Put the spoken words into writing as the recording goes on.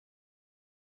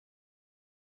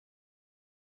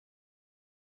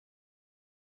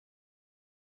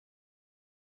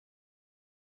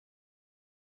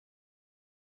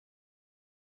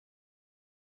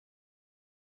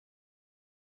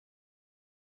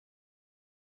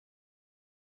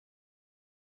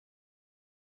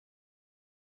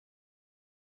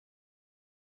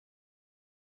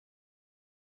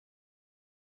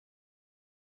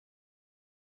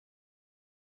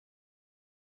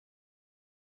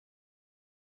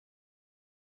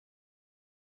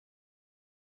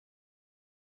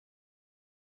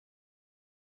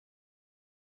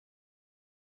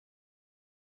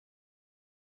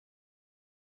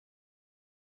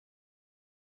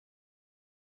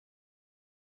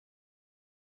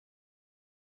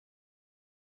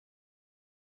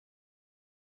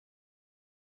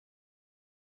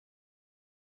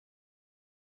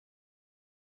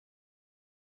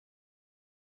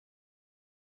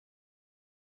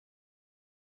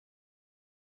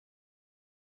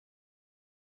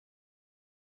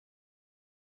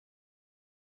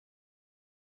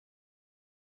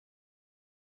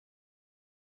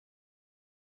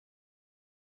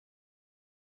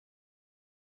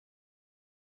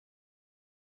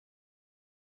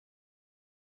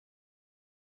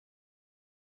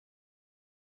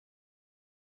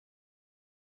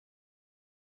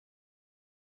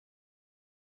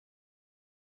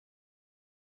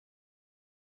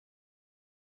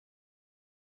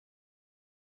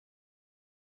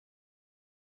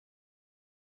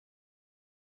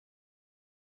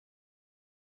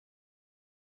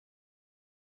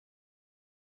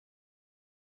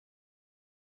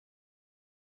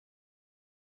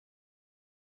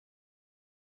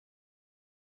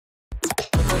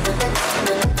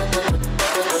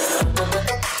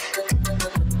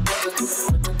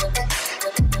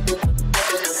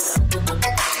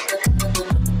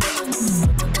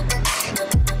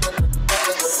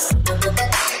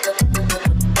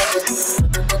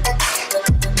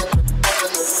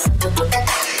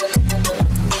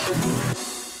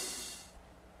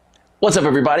What's up,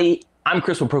 everybody? I'm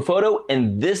Chris with ProPhoto,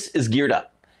 and this is Geared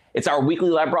Up. It's our weekly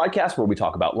live broadcast where we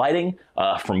talk about lighting,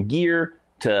 from gear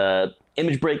to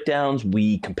image breakdowns.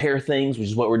 We compare things, which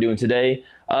is what we're doing today.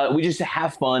 We just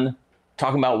have fun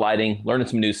talking about lighting, learning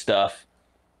some new stuff,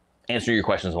 answering your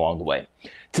questions along the way.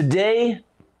 Today,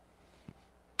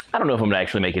 I don't know if I'm gonna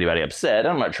actually make anybody upset.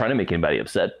 I'm not trying to make anybody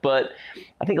upset, but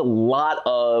I think a lot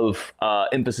of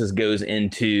emphasis goes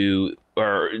into,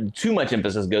 or too much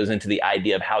emphasis goes into the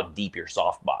idea of how deep your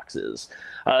softbox is.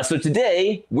 So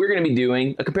today, we're gonna be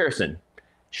doing a comparison.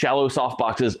 Shallow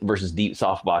softboxes versus deep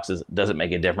softboxes. Doesn't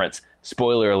make a difference.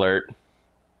 Spoiler alert.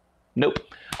 Nope.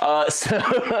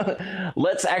 So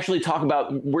let's actually talk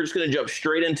about, we're just gonna jump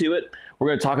straight into it. We're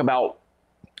gonna talk about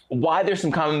why there's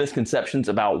some common misconceptions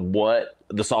about what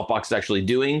the softbox is actually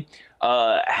doing,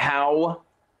 how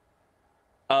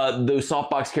those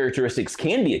softbox characteristics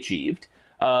can be achieved,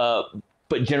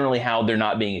 but generally how they're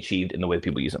not being achieved in the way that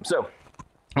people use them. So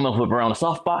I'm gonna flip around a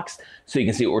softbox so you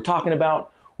can see what we're talking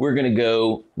about. We're gonna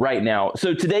go right now.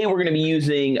 So today we're gonna be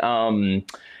using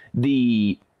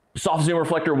the soft zoom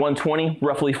reflector 120,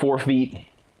 roughly 4 feet.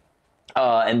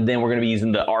 And then we're gonna be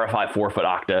using the RFI 4-foot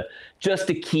octa just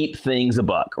to keep things a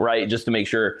buck, right? Just to make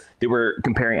sure that we're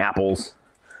comparing apples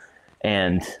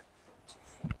and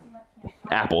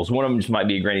apples. One of them just might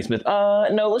be a Granny Smith.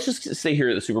 No, let's just stay here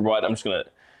at the super wide. I'm just gonna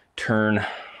turn.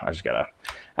 I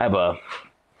have a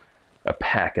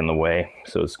pack in the way,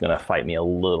 so it's gonna fight me a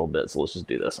little bit. So let's just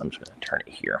do this. I'm just gonna turn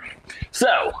it here.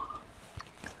 So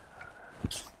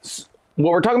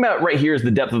what we're talking about right here is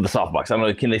the depth of the softbox. I don't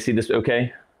know, can they see this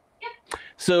okay? Yep.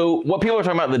 So what people are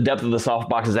talking about, the depth of the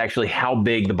softbox, is actually how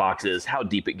big the box is, how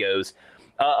deep it goes.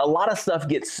 A lot of stuff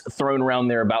gets thrown around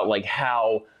there about like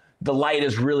how the light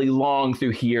is really long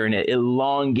through here and it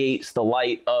elongates the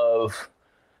light of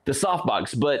the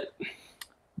softbox, but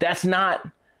that's not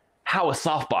how a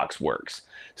softbox works.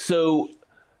 So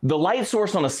the light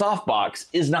source on a softbox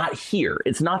is not here.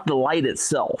 It's not the light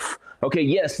itself. Okay,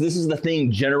 yes, this is the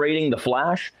thing generating the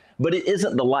flash, but it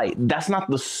isn't the light. That's not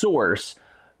the source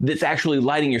that's actually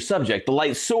lighting your subject. The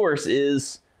light source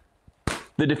is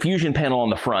the diffusion panel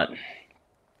on the front.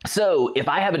 So if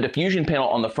I have a diffusion panel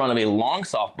on the front of a long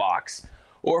softbox,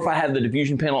 or if I have the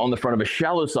diffusion panel on the front of a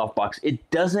shallow softbox, it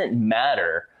doesn't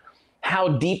matter how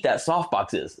deep that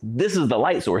softbox is. This is the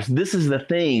light source. This is the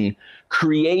thing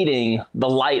creating the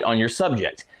light on your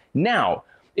subject. Now,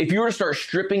 if you were to start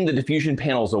stripping the diffusion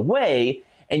panels away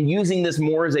and using this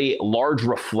more as a large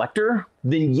reflector,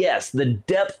 then yes, the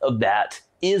depth of that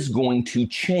is going to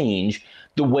change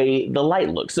the way the light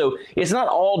looks. So it's not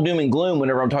all doom and gloom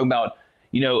whenever I'm talking about,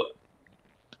 you know,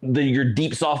 your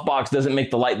deep softbox doesn't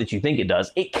make the light that you think it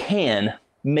does. It can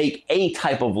make a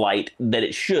type of light that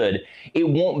it should. It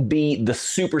won't be the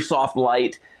super soft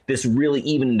light that's really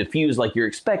even and diffused like you're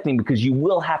expecting, because you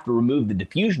will have to remove the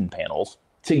diffusion panels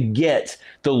to get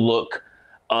the look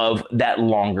of that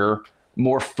longer,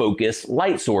 more focused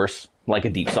light source like a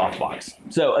deep softbox.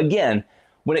 So again,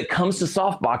 when it comes to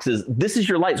softboxes, this is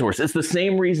your light source. It's the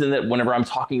same reason that whenever I'm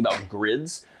talking about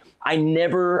grids,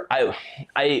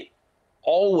 I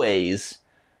always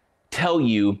tell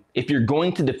you, if you're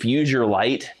going to diffuse your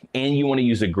light and you want to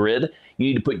use a grid, you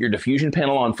need to put your diffusion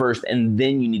panel on first, and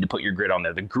then you need to put your grid on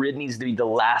there. The grid needs to be the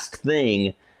last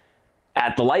thing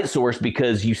at the light source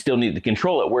because you still need to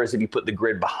control it. Whereas if you put the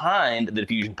grid behind the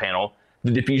diffusion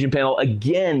panel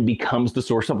again becomes the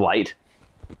source of light,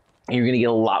 and you're going to get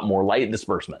a lot more light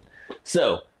disbursement.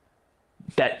 So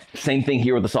that same thing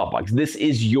here with the softbox. This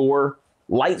is your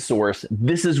light source.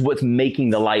 This is what's making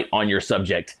the light on your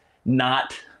subject,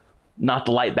 not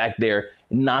the light back there,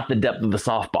 not the depth of the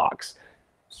softbox.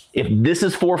 If this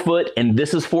is 4 foot and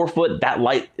this is 4 foot, that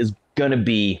light is gonna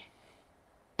be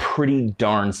pretty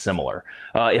darn similar,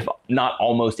 if not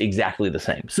almost exactly the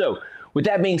same. So with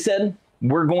that being said,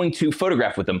 we're going to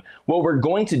photograph with them. What we're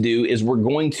going to do is we're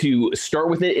going to start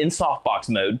with it in softbox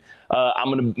mode. I'm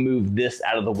gonna move this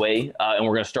out of the way, and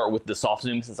we're gonna start with the soft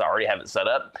zoom since I already have it set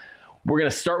up. We're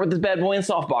gonna start with this bad boy in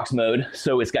softbox mode.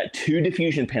 So it's got 2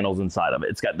 diffusion panels inside of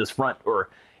it. It's got this front, or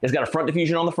it's got a front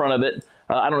diffusion on the front of it.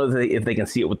 I don't know if they can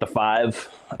see it with the 5.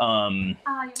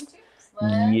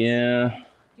 Yeah.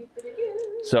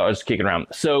 So I'll just kick it around.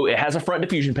 So it has a front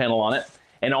diffusion panel on it.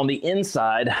 And on the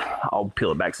inside, I'll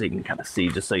peel it back so you can kind of see,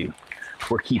 just so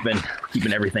we're keeping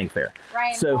everything fair.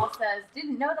 Ryan Paul says,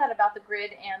 didn't know that about the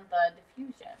grid and the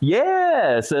diffusion.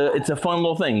 Yeah, so it's a fun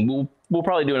little thing. We'll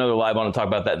probably do another live on and talk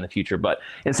about that in the future.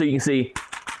 And so you can see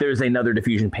there's another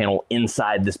diffusion panel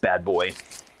inside this bad boy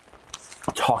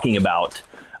talking about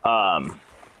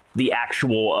the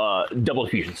actual double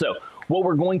diffusion. So what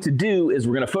we're going to do is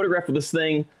we're going to photograph this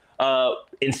thing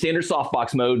in standard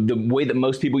softbox mode, the way that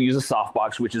most people use a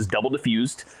softbox, which is double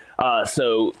diffused.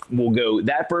 So we'll go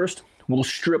that first. We'll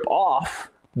strip off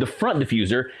the front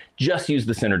diffuser, just use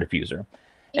the center diffuser.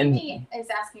 Amy is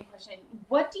asking a question.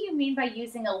 What do you mean by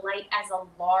using a light as a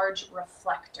large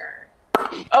reflector?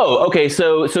 Oh, okay.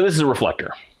 So this is a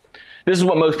reflector. This is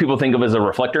what most people think of as a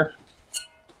reflector.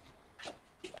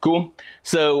 Cool.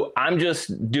 So I'm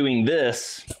just doing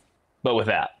this, but with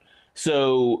that.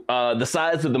 So the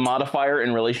size of the modifier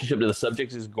in relationship to the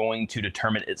subject is going to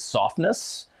determine its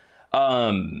softness.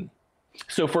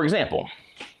 So for example,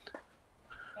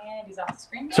 and he's off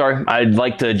screen. Sorry, I'd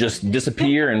like to just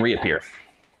disappear and reappear.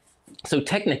 So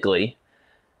technically,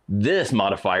 this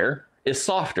modifier is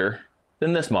softer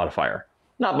than this modifier.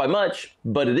 Not by much,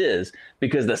 but it is,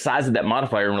 because the size of that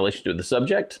modifier in relation to the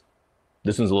subject,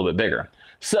 this one's a little bit bigger.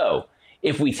 So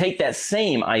if we take that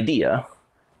same idea,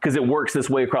 because it works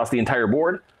this way across the entire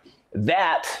board,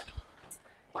 that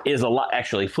is a lot.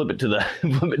 Actually, flip it to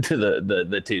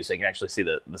the two so you can actually see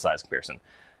the size comparison.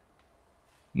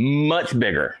 Much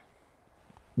bigger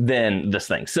than this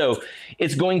thing. So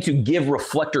it's going to give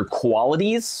reflector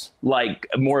qualities, like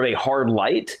more of a hard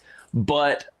light,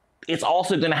 but it's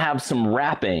also going to have some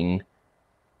wrapping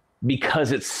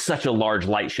because it's such a large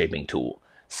light shaping tool.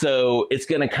 So it's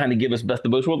going to kind of give us best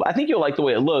of both worlds. I think you'll like the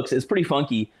way it looks. It's pretty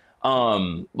funky,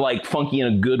 like funky in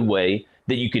a good way,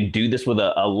 that you can do this with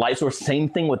a light source. Same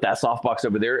thing with that softbox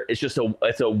over there. It's just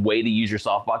it's a way to use your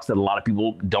softbox that a lot of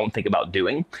people don't think about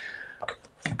doing.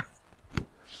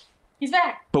 He's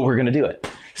back. But we're going to do it.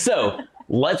 So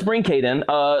let's bring Kate in.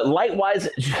 Light-wise,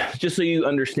 just so you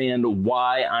understand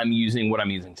why I'm using what I'm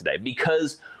using today,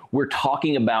 because we're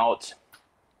talking about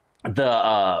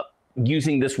the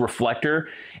using this reflector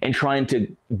and trying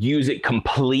to use it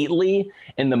completely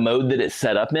in the mode that it's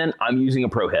set up in. I'm using a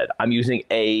Pro head. I'm using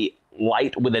a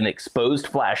light with an exposed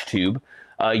flash tube.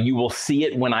 You will see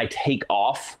it when I take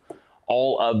off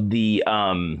all of the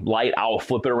light. I'll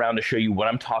flip it around to show you what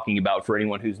I'm talking about for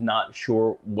anyone who's not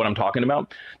sure what I'm talking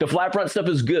about. The flat front stuff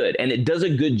is good, and it does a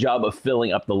good job of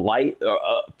filling up the light,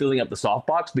 filling up the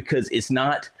softbox, because it's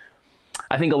not,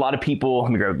 I think a lot of people,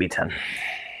 let me grab a B10.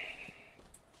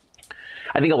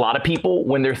 I think a lot of people,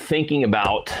 when they're thinking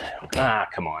about,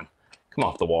 come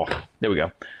off the wall. There we go.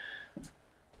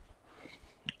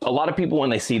 A lot of people, when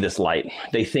they see this light,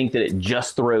 they think that it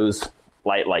just throws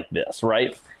light like this,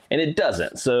 right? And it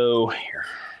doesn't. So here,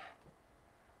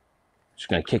 just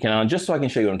gonna kick it on just so I can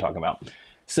show you what I'm talking about.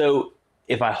 So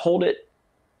if I hold it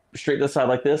straight to the side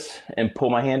like this and pull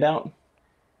my hand out,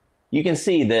 you can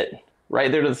see that right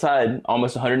there to the side,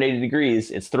 almost 180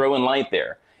 degrees, it's throwing light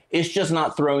there. It's just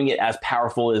not throwing it as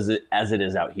powerful as it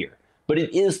is out here, but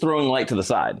it is throwing light to the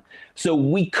side. So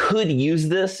we could use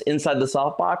this inside the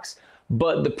softbox,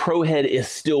 but the Pro head is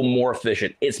still more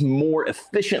efficient. It's more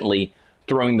efficiently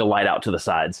throwing the light out to the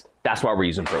sides. That's why we're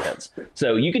using Pro heads.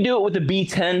 So you can do it with the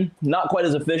B10, not quite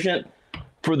as efficient.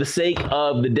 For the sake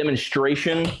of the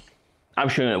demonstration, I'm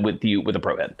showing it with you with a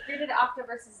Pro head. You did Octa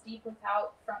versus Deep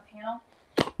without front panel?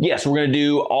 Yes, we're gonna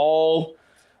do all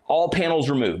panels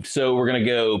removed. So we're gonna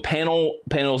go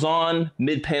panels on,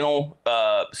 mid panel.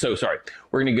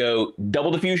 We're gonna go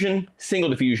double diffusion, single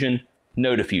diffusion,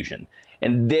 no diffusion.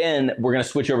 And then we're gonna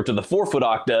switch over to the 4-foot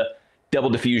Octa, double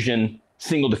diffusion,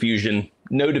 single diffusion,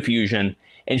 no diffusion,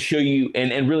 and show you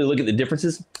and really look at the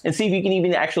differences and see if you can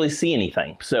even actually see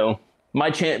anything. So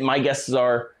my guesses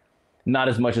are not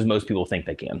as much as most people think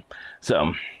they can.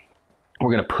 So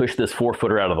we're gonna push this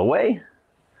 4-footer out of the way.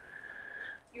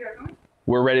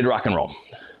 We're ready to rock and roll.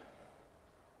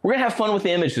 We're gonna have fun with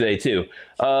the image today too.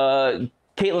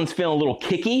 Caitlin's feeling a little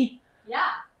kicky. Yeah.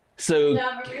 So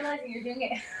I'm realizing you're doing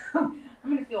it. I'm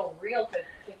gonna feel real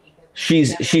kicky.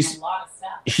 She's a lot of stuff.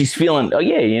 She's feeling, oh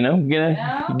yeah, you know,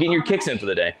 getting your kicks in for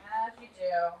the day. As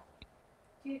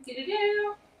you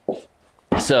do.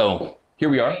 So here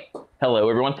we are. Hello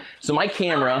everyone. So my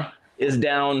camera is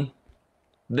down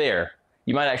there.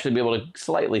 You might actually be able to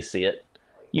slightly see it.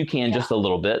 You can just a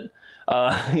little bit.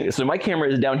 So my camera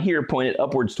is down here pointed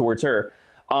upwards towards her.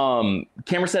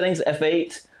 Camera settings,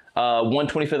 f8,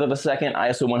 1/25 of a second,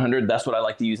 ISO 100. That's what I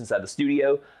like to use inside the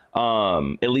studio,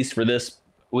 at least for this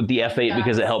with the f8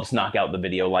 because it helps knock out the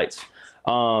video lights.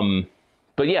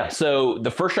 But yeah, so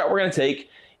the first shot we're going to take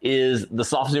is the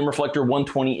soft zoom reflector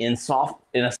 120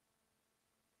 in a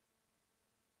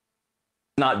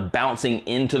not bouncing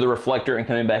into the reflector and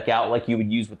coming back out like you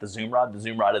would use with the zoom rod. The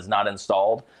zoom rod is not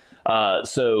installed.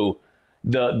 So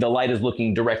the light is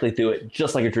looking directly through it,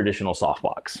 just like a traditional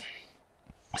softbox.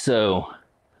 So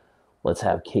let's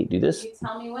have Kate do this. You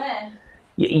tell me when.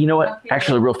 Yeah, you know what?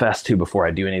 Actually, real fast too, before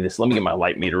I do any of this, let me get my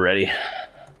light meter ready.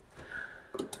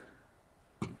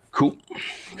 Cool.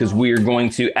 Because we are going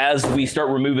to, as we start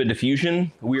removing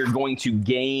diffusion, we are going to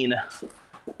gain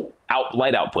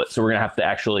light output. So we're going to have to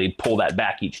actually pull that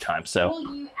back each time. So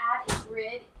will you add a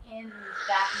grid in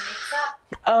that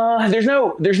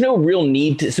mix-up? There's no real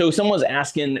need to. So someone's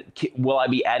asking, will I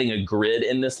be adding a grid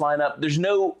in this lineup? There's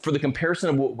no, for the comparison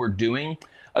of what we're doing,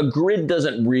 a grid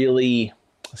doesn't really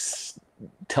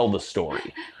tell the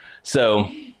story. So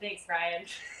thanks, Ryan.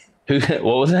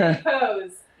 What was that?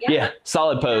 Pose. Yeah,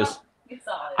 solid pose. It's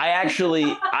solid. I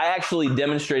actually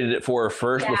demonstrated it for her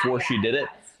first before she did it.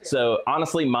 So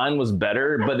honestly, mine was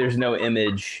better, but there's no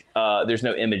image. There's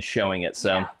no image showing it.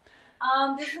 So. Yeah.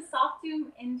 Does the soft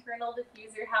zoom internal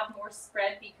diffuser have more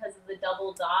spread because of the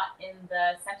double dot in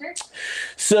the center?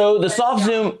 So the soft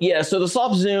zoom, yeah. So the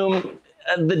soft zoom,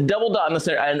 the double dot in the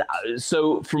center, and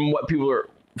so from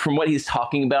what he's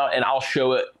talking about, and I'll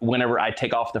show it whenever I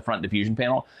take off the front diffusion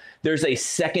panel. There's a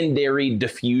secondary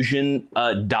diffusion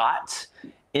dot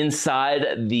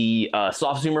inside the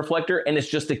soft zoom reflector, and it's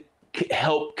just to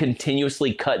help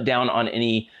continuously cut down on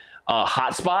any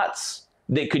hot spots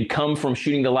that could come from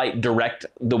shooting the light direct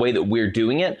the way that we're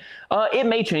doing it. It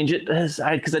may change it because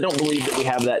I don't believe that we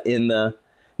have that in the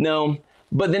no.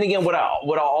 But then again, what I'll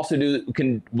also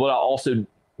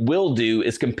will do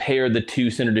is compare the two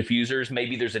center diffusers.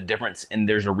 Maybe there's a difference and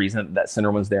there's a reason that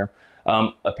center one's there.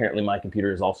 Apparently my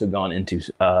computer has also gone into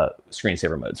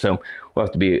screensaver mode, so we'll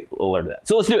have to be alert to that.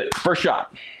 So let's do it. First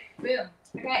shot. Boom.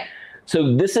 Okay.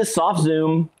 So this is soft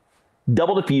zoom,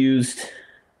 double diffused.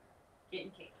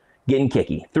 Getting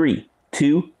kicky. 3,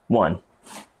 2, 1.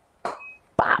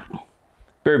 Bop.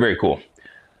 Very, very cool.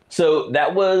 So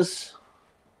that was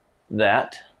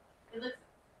that.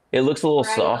 It looks a little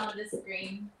soft. On the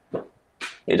screen.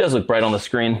 It does look bright on the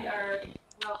screen. Real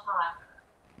hot.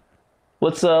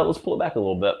 Let's pull it back a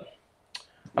little bit.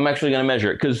 I'm actually going to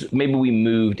measure it because maybe we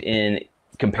moved in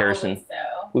comparison. So.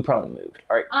 We probably moved.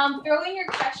 All right. Throw in your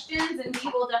questions and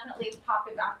we will definitely pop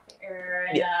it back there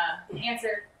and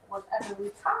answer whatever we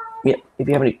time. Yeah. If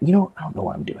you have any, I don't know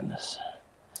why I'm doing this.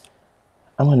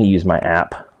 I'm going to use my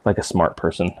app like a smart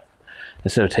person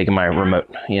instead of taking my remote.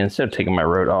 Yeah, instead of taking my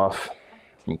remote off.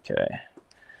 Okay.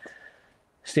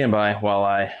 Stand by while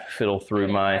I fiddle through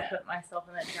my. Put myself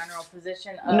in that general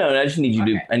position. Of... No, I just need you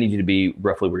to. I need you to be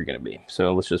roughly where you're going to be.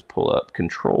 So let's just pull up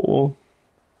Control.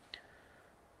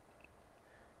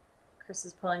 Chris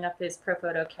is pulling up his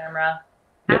ProPhoto camera.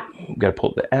 Yep, got to pull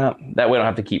up the app. That way I don't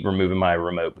have to keep removing my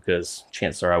remote because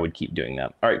chances are I would keep doing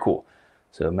that. All right, cool.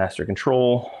 So Master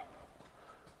Control.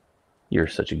 You're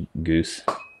such a goose.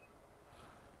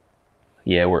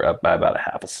 Yeah, we're up by about a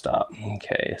half a stop.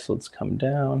 Okay, so let's come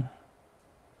down.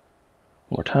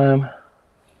 One more time.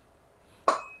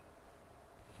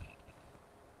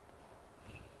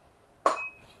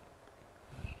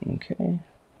 Okay.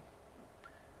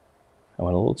 I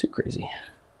went a little too crazy.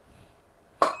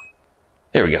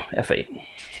 There we go, F8.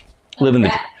 Living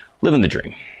the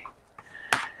dream.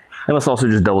 And let's also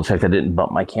just double check that I didn't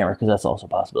bump my camera because that's also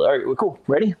possible. All right, we're cool.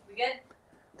 Ready? We good?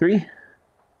 3,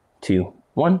 2,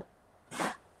 1.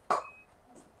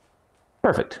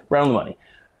 Perfect. Right on the money.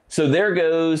 So there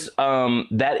goes.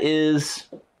 That is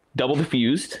double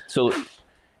diffused. So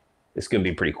it's going to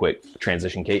be pretty quick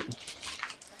transition, Kate.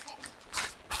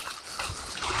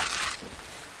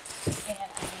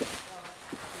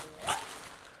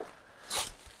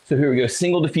 So here we go.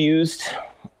 Single diffused.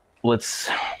 Let's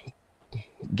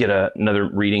get another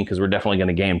reading because we're definitely going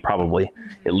to gain probably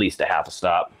at least a half a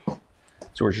stop.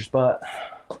 So where's your spot?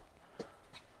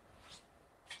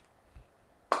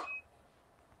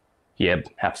 Yeah,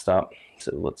 half stop.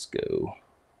 So let's go.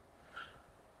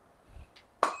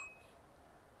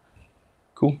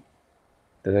 Cool.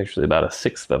 That's actually about a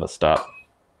 1/6 of a stop.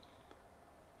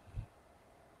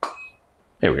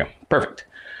 There we go. Perfect.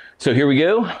 So here we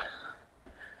go.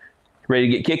 Ready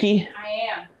to get kicky?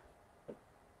 I am.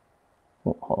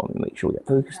 Oh, hold on, let me make sure we got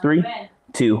focus. 3,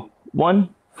 2, 1.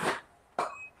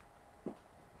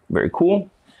 Very cool.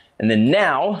 And then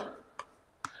now,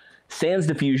 sans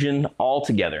diffusion all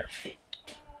together.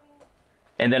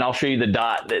 And then I'll show you the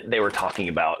dot that they were talking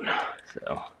about.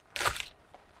 So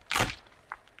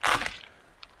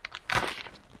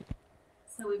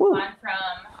we've gone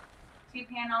from 2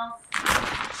 panels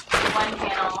one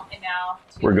panel, and now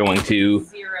we're going to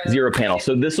zero panel.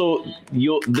 So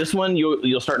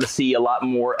you'll start to see a lot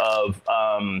more of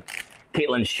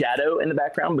Caitlin's shadow in the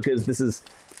background, because this is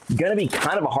going to be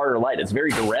kind of a harder light. It's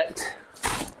very direct.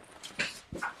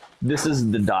 This is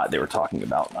the dot they were talking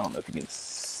about. I don't know if you can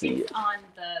see it. On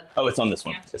the oh, it's on this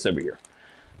one. It's over here.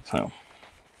 So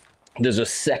there's a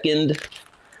second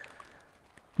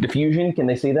diffusion. Can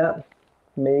they see that?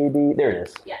 Maybe. There it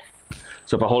is. Yes.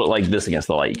 So if I hold it like this against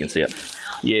the light, you can see it.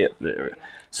 Yeah. There.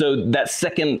 So that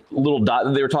second little dot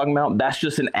that they were talking about, that's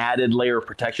just an added layer of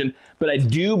protection. But I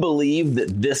do believe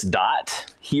that this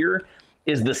dot here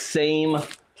is the same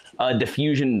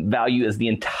diffusion value as the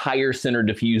entire center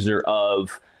diffuser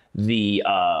of the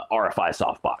RFI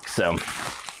softbox. So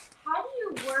how do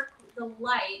you work the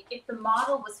light if the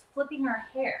model was flipping her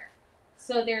hair?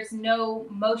 So there's no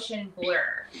motion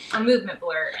blur or movement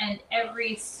blur, and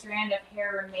every strand of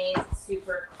hair remains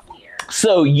super clear.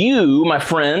 So you, my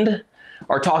friend,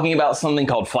 are talking about something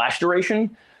called flash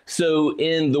duration. So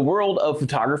in the world of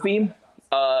photography,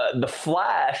 the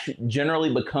flash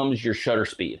generally becomes your shutter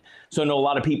speed. So I know a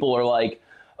lot of people are like,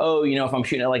 oh, you know, if I'm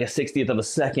shooting at like a 60th of a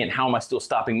second, how am I still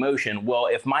stopping motion? Well,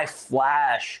 if my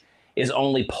flash is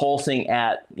only pulsing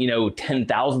at, you know,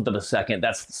 10,000th of a second,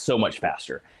 that's so much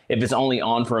faster. If it's only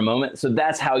on for a moment. So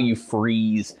that's how you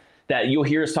freeze. That you'll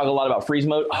hear us talk a lot about freeze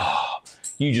mode. Oh,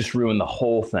 you just ruined the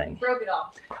whole thing. Broke it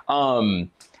all.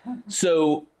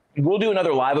 So we'll do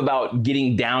another live about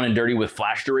getting down and dirty with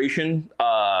flash duration,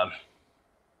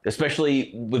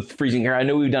 especially with freezing hair. I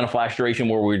know we've done a flash duration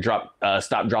where we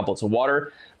stop droplets of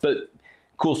water, but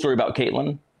cool story about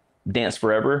Caitlin, dance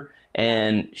forever.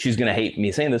 And she's going to hate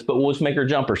me saying this, but we'll just make her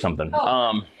jump or something.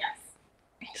 Oh, yes.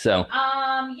 So,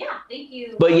 yeah, thank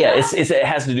you. But yeah, it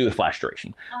has to do with flash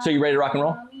duration. So you ready to rock and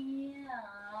roll? Yeah.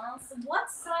 So what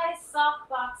size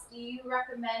softbox do you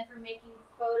recommend for making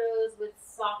photos with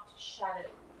soft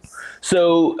shadows?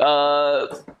 So,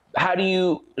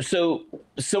 so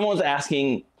someone's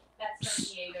asking, that's from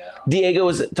Diego. Diego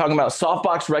is talking about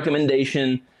softbox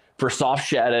recommendation for soft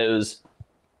shadows.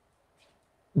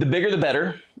 The bigger the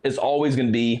better. It's always going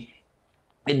to be.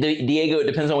 Diego, it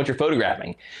depends on what you're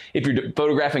photographing. If you're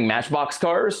photographing Matchbox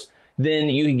cars, then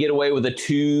you can get away with a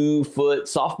 2-foot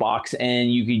softbox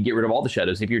and you can get rid of all the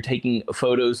shadows. If you're taking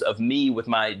photos of me with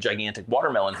my gigantic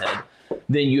watermelon head,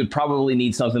 then you'd probably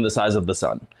need something the size of the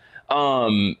sun.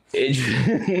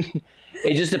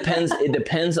 It just depends. It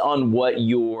depends on what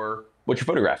you're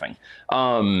photographing.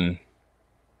 Tell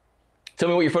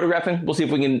me what you're photographing. We'll see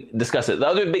if we can discuss it. The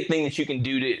other big thing that you can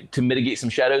do to mitigate some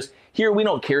shadows, here we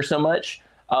don't care so much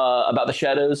about the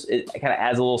shadows. It kind of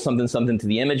adds a little something to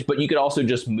the image, but you could also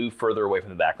just move further away from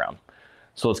the background.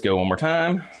 So let's go one more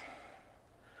time.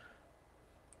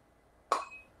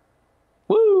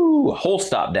 Woo! Whole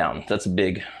stop down. That's a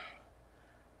big.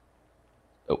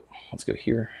 Oh, let's go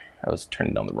here. I was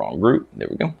turning down the wrong group. There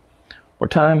we go. More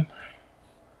time.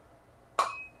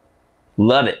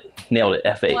 Love it. Nailed it.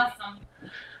 F8. Awesome.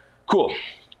 Cool.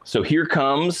 So here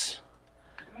comes.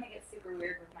 I'm gonna get super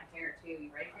weird with my hair too.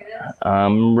 You ready for this?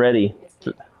 I'm ready. It's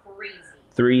crazy.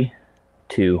 3,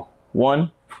 2, 1.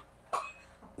 Might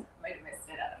have missed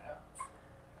it. I don't know.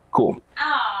 Cool.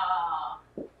 Ah.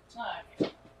 Okay.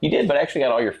 You did, but I actually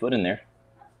got all your foot in there.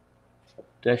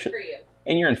 For you.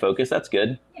 And you're in focus. That's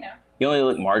good. You know. You only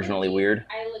look marginally weird.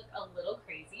 I look a little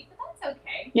crazy, but that's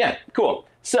okay. Yeah. Cool.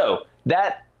 So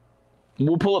that.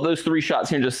 We'll pull up those 3 shots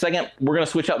here in just a second. We're going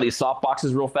to switch out these soft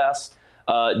boxes real fast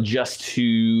just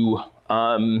to...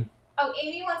 Oh,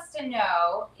 Amy wants to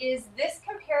know, is this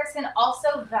comparison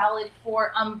also valid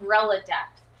for umbrella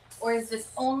depth? Or is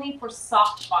this only for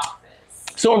soft boxes?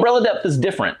 So umbrella depth is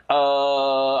different.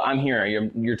 I'm here.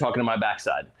 You're talking to my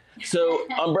backside. So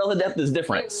umbrella depth is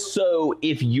different. So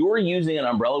if you're using an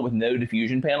umbrella with no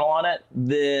diffusion panel on it,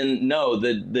 then no,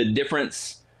 the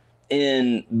difference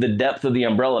in the depth of the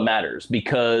umbrella matters,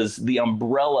 because the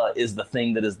umbrella is the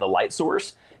thing that is the light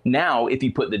source. Now, if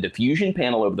you put the diffusion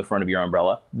panel over the front of your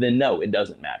umbrella, then no, it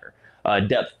doesn't matter.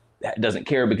 Depth doesn't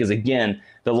care, because again,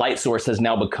 the light source has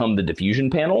now become the diffusion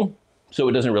panel. So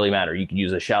it doesn't really matter. You can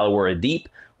use a shallow or a deep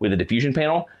with a diffusion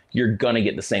panel. You're going to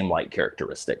get the same light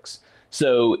characteristics.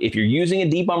 So if you're using a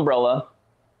deep umbrella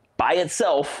by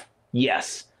itself,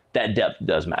 yes, that depth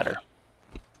does matter.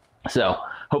 So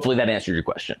hopefully that answered your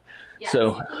question. Yes,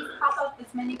 so please pop up as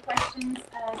many questions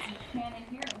as you can in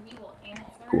here, and we will answer.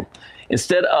 Cool.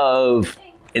 Instead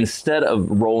of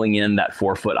rolling in that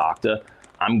 4-foot octa,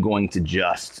 I'm going to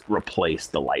just replace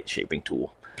the light shaping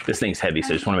tool. This thing's heavy, so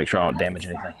I just want to make sure I don't damage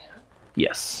anything.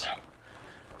 Yes.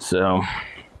 So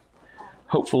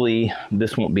hopefully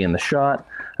this won't be in the shot.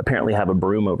 Apparently I have a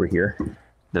broom over here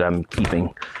that I'm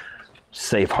keeping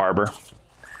Safe harbor.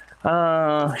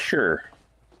 Sure.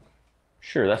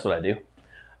 Sure, that's what I do.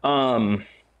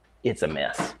 It's a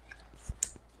mess.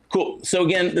 Cool. So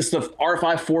again, this is the R5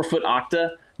 4-foot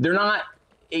Octa. They're not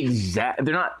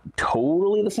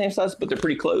totally the same size, but they're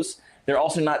pretty close. They're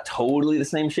also not totally the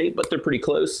same shape, but they're pretty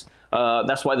close.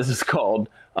 That's why this is called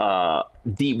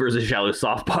deep versus shallow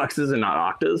softboxes and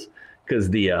not Octas, because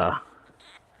the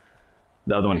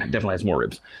other one definitely has more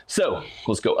ribs. So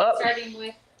let's go up. Starting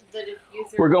with the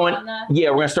diffuser. We're going, on the... yeah,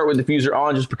 we're going to start with the diffuser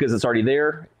on just because it's already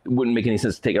there. It wouldn't make any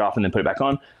sense to take it off and then put it back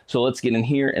on. So let's get in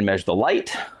here and measure the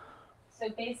light. So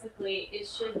basically, it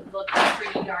should look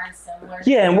pretty darn similar.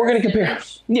 Yeah, and we're going to compare.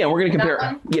 Yeah, we're going to compare.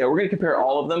 That one? Yeah, we're going to compare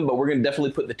all of them, but we're going to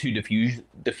definitely put the two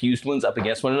diffused ones up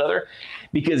against one another,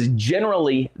 because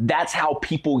generally that's how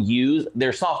people use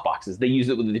their softboxes. They use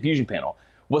it with the diffusion panel.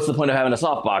 What's the point of having a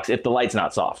softbox if the light's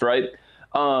not soft, right?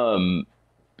 But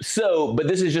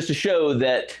this is just to show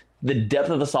that the depth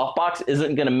of the softbox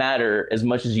isn't going to matter as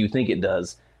much as you think it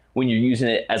does when you're using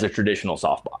it as a traditional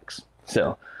softbox.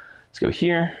 So let's go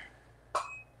here.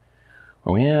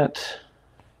 Where we at?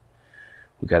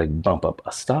 We got to bump up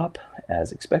a stop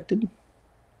as expected.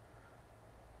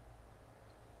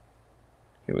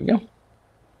 Here we go.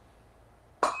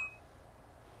 Oh,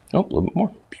 a little bit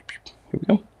more. Here we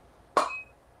go.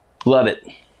 Love it.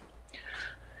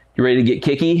 You ready to get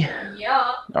kicky?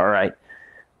 Yeah. All right.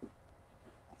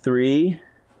 3,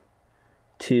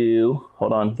 2,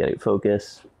 hold on, get it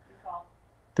focus.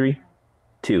 3,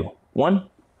 2, 1.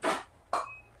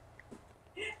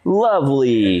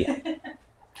 Lovely.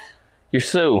 You're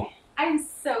so... I'm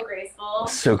so graceful.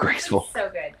 So graceful. So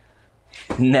good.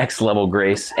 Next level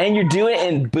grace. And you're doing it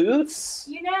in boots?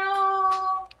 You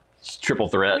know... It's triple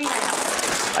threat.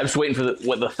 I'm just waiting for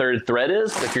what the third thread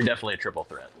is, but you're definitely a triple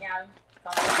threat. Yeah.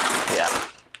 Yeah.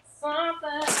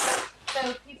 Something.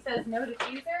 So he says no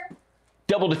diffuser?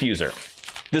 Double diffuser.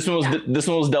 This one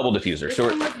was double diffuser. This So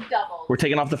one was double. we're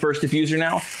taking off the first diffuser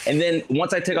now. And then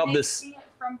once I take off this... See it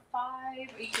from 5, or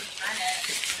you can turn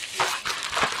it.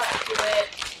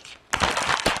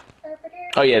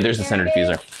 Oh yeah, there's the center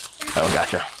diffuser. Oh,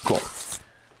 gotcha. Cool.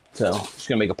 So just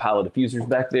gonna make a pile of diffusers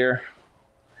back there.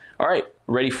 All right,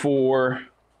 ready for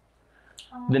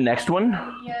the next one?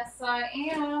 Yes, I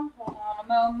am. Hold on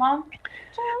a moment.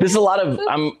 This is a lot of,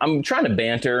 I'm trying to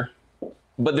banter,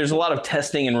 but there's a lot of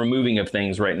testing and removing of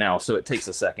things right now, so it takes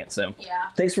a second. So yeah.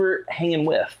 Thanks for hanging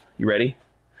with. You ready?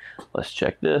 Let's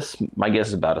check this. My guess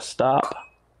is about to stop.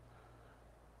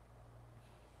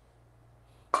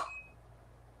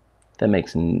 That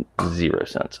makes 0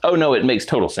 sense. Oh no, it makes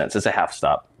total sense. It's a half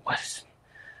stop. What?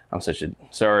 I'm such a,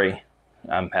 sorry.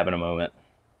 I'm having a moment.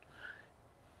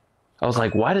 I was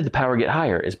like, why did the power get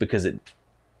higher? It's because it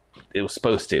was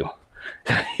supposed to.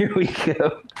 Here we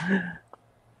go.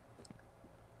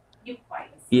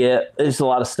 Yeah, there's a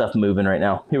lot of stuff moving right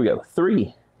now. Here we go.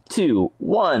 3, 2,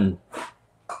 1.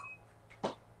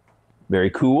 Very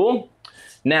cool.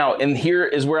 Now, and here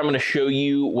is where I'm going to show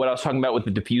you what I was talking about with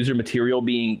the diffuser material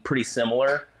being pretty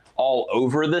similar all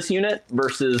over this unit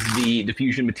versus the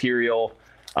diffusion material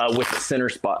with the center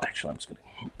spot. Actually, I'm just going to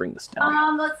bring this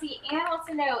down. Let's see. Anne wants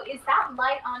to know, is that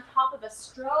light on top of a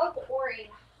strobe or a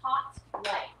hot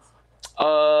light?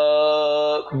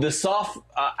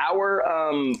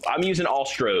 I'm using all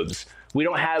strobes. We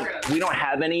don't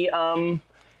have any,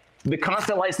 the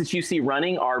constant lights that you see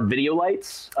running are video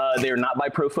lights. They're not by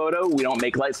Profoto. We don't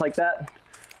make lights like that.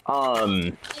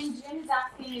 And Jim's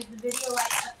asking, is the video light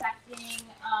affecting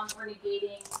or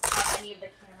negating any of the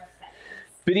camera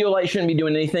settings? Video light shouldn't be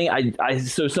doing anything.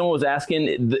 So someone was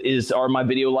asking, are my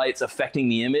video lights affecting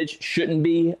the image? Shouldn't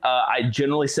be. I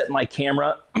generally set my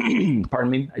camera,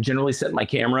 pardon me, I generally set my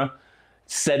camera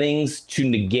settings to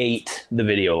negate the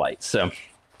video lights. So,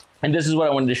 and this is what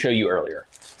I wanted to show you earlier.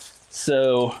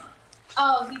 So.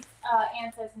 Oh,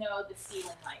 Anne says no, the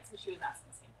ceiling lights. So she was asking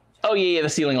the same thing. Oh yeah, the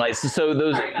ceiling lights. So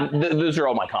those are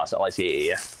all my constant lights.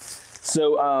 Yeah.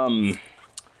 So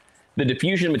the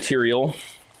diffusion material.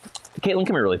 Caitlin,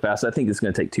 come here really fast. I think it's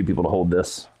going to take 2 people to hold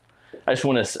this. I just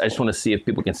want to see if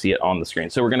people can see it on the screen.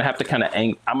 So we're going to have to kind of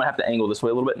I'm going to have to angle this way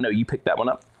a little bit. No, you pick that one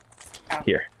up.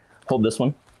 Here, hold this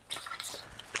one.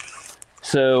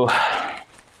 So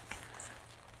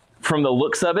from the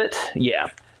looks of it, yeah.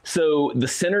 So the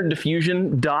center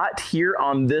diffusion dot here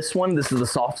on this one, this is the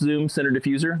soft zoom center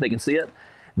diffuser. They can see it.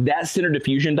 That center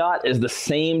diffusion dot is the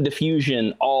same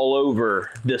diffusion all over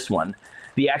this one.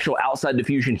 The actual outside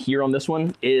diffusion here on this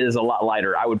one is a lot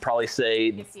lighter. I would probably say.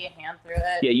 You can see a hand through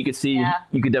it. Yeah, you could see. Yeah.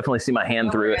 You could definitely see my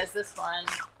hand through it. Whereas this one.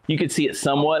 You could see it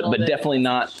somewhat, but definitely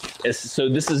not. So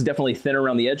this is definitely thinner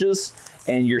around the edges,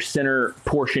 and your center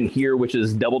portion here, which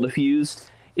is double diffused,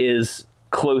 is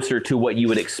closer to what you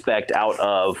would expect out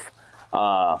of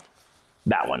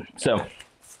that one. So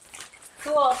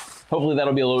Cool. hopefully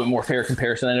that'll be a little bit more fair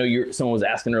comparison. I know someone was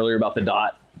asking earlier about the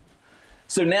dot.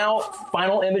 So now,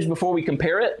 final image before we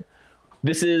compare it.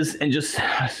 This is, and just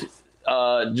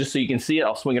so you can see it,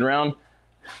 I'll swing it around.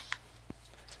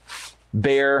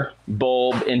 Bare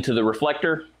bulb into the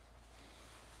reflector.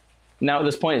 Now at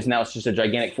this point, it's just a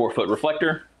gigantic 4-foot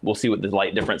reflector. We'll see what the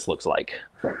light difference looks like.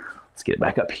 Let's get it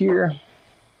back up here.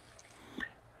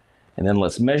 And then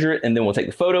let's measure it, and then we'll take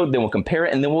the photo, then we'll compare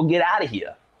it, and then we'll get out of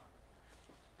here.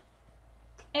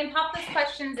 And pop those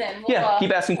questions in. Yeah,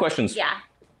 keep asking questions. Yeah.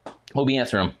 We'll be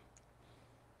answering them.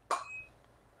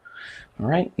 All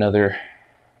right, another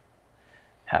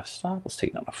half stop. Let's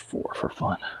take it down to 4 for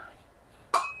fun.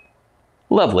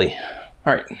 Lovely.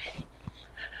 All right.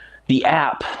 The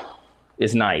app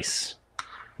is nice. I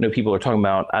know people are talking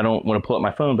about, I don't want to pull up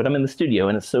my phone, but I'm in the studio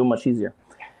and it's so much easier.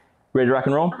 Ready to rock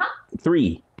and roll?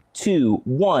 3, 2,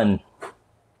 1.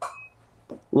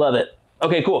 Love it.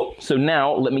 Okay, cool. So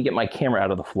now let me get my camera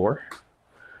out of the floor,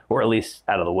 or at least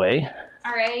out of the way.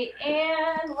 All right,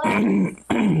 and let's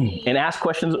see. And ask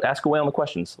questions, ask away on the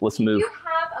questions. Let's move. You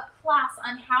have a class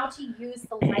on how to use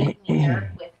the light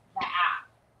meter with the app.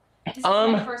 This is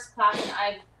my first class,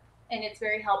 and it's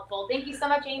very helpful. Thank you so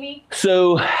much, Amy.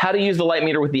 So how to use the light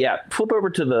meter with the app. Flip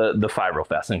over to the 5 real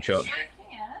fast and show it. Sure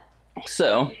can.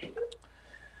 So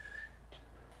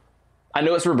I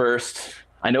know it's reversed.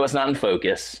 I know it's not in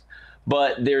focus.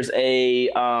 But there's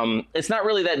it's not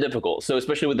really that difficult. So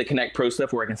especially with the Connect Pro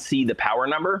stuff where I can see the power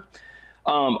number,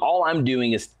 all I'm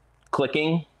doing is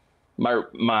clicking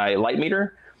my light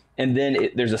meter, and then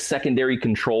there's a secondary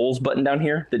controls button down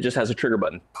here that just has a trigger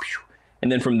button.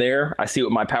 And then from there, I see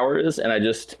what my power is, and I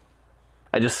just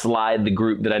slide the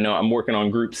group that I know. I'm working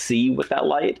on group C with that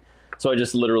light. So I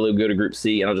just literally go to group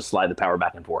C and I'll just slide the power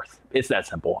back and forth. It's that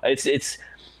simple. It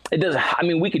does, I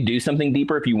mean, we could do something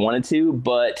deeper if you wanted to,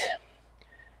 but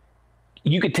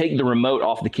you could take the remote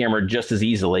off the camera just as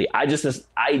easily. I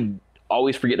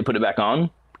always forget to put it back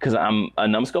on because I'm a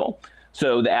numbskull.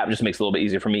 So the app just makes it a little bit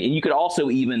easier for me. And you could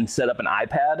also even set up an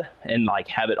iPad and like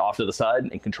have it off to the side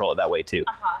and control it that way too.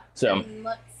 So and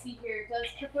let's see here. Does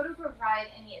Profoto provide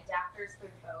any adapters for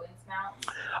the Bowens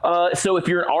mount? So if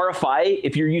you're an RFI,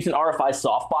 if you're using RFI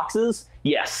softboxes,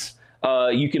 yes,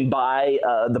 you can buy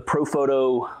the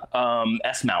Profoto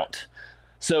S mount.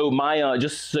 So my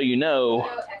just so you know.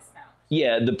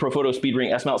 Yeah, the Profoto Speed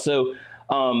Ring S mount. So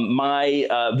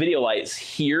my video lights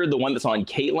here, the one that's on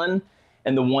Caitlin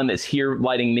and the one that's here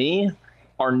lighting me,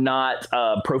 are not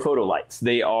Profoto lights.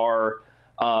 They are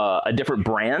a different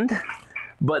brand,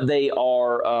 but they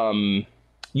are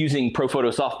using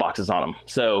Profoto softboxes on them.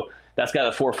 So that's got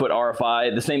a 4-foot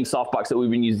RFI, the same softbox that we've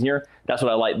been using here. That's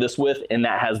what I light this with, and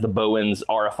that has the Bowens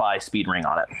RFI Speed Ring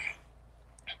on it.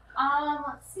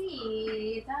 Let's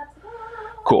see.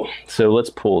 Cool. So let's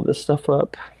pull this stuff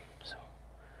up.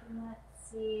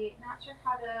 Let's see. Not sure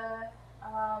how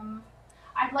to.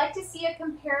 I'd like to see a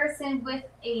comparison with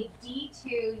a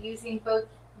D2 using both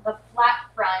the flat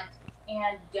front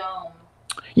and dome.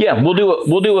 Yeah, we'll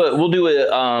do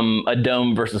a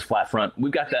dome versus flat front.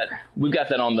 We've got that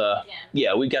on the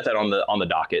on the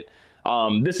docket.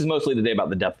 This is mostly today about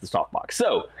the depth of the softbox.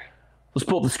 So let's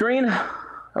pull up the screen.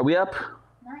 Are we up?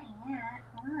 Not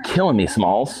yet. Killing me,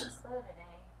 Smalls.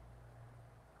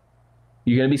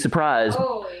 You're gonna be surprised.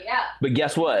 Oh yeah. But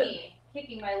guess what? Me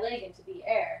kicking my leg into the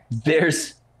air.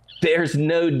 There's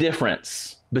no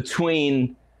difference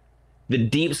between the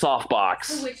deep softbox.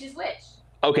 So which is which?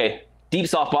 Okay, deep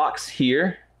softbox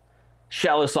here,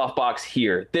 shallow softbox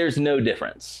here. There's no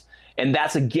difference. And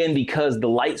that's again because the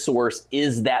light source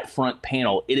is that front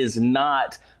panel. It is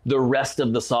not the rest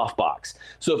of the softbox.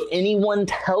 So if anyone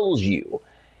tells you,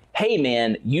 hey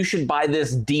man, you should buy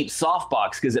this deep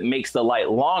softbox because it makes the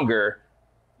light longer,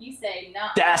 you say no.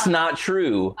 That's not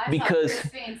true, because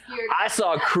I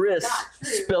saw Chris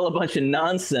spill a bunch of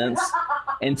nonsense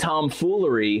and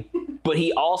tomfoolery, but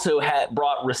he also had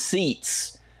brought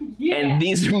receipts. Yeah. And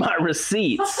these are my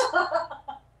receipts.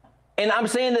 And I'm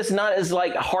saying this not as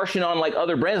like harshing on like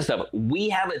other brands and stuff. We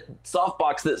have a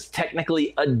softbox that's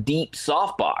technically a deep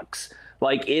softbox.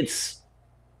 Like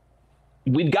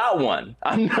we've got one.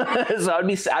 So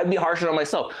I'd be harshing on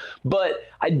myself. But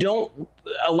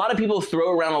a lot of people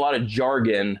throw around a lot of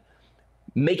jargon,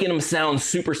 making them sound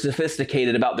super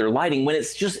sophisticated about their lighting when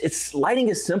lighting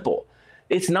is simple.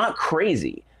 It's not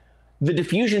crazy. The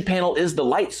diffusion panel is the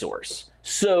light source.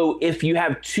 So if you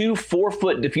have 2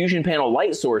 4-foot diffusion panel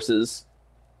light sources,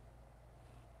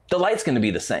 the light's going to be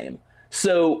the same.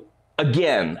 So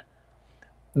again,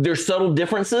 There's subtle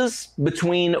differences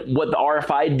between what the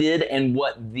RFI did and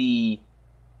what the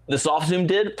soft zoom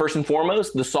did. First and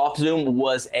foremost, the soft zoom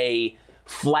was a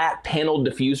flat panel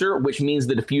diffuser, which means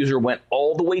the diffuser went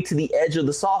all the way to the edge of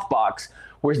the softbox,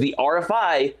 whereas the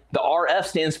RFI, the RF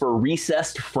stands for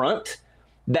recessed front.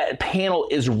 That panel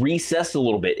is recessed a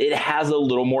little bit. It has a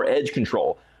little more edge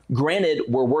control. Granted,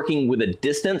 we're working with a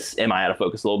distance. Am I out of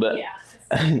focus a little bit? Yeah,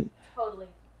 it's totally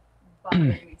bothering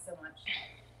me so much.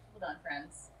 Hold on,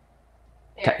 friends.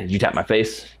 There. Did you tap my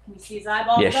face? Can you see his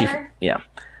eyeballs better? Yeah.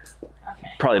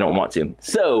 Okay. Probably don't want to.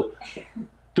 So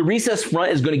the recessed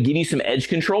front is going to give you some edge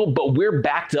control, but we're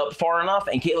backed up far enough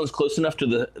and Caitlin's close enough to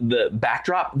the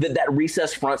backdrop that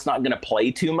recessed front's not going to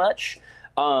play too much.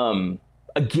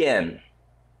 Again,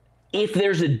 if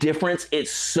there's a difference,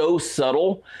 it's so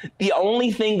subtle. The only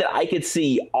thing that I could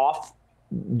see off,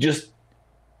 just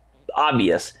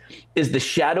obvious, is the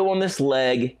shadow on this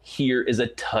leg here is a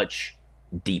touch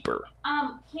deeper.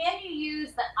 Can you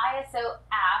use the ISO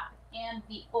app and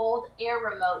the old Air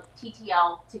Remote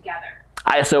TTL together?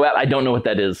 ISO app, I don't know what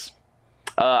that is.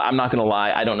 I'm not going to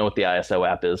lie, I don't know what the ISO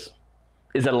app is.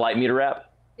 Is that a light meter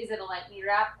app? Is it a light meter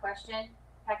app? Question.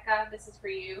 Pekka, this is for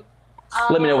you.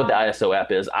 Let me know what the ISO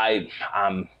app is.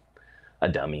 I'm a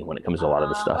dummy when it comes to a lot of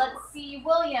this stuff. Let's see,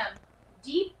 William.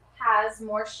 Deep has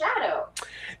more shadow.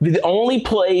 The only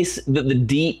place that the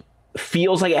deep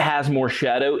feels like it has more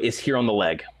shadow is here on the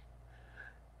leg.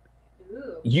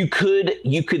 Ooh. You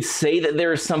could say that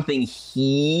there is something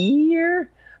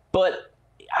here, but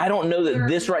I don't know that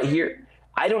this right here,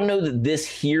 I don't know that this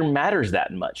here matters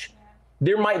that much. Yeah.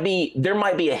 There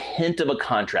might be a hint of a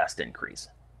contrast increase.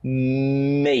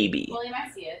 Maybe. William, I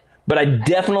see it. But I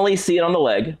definitely see it on the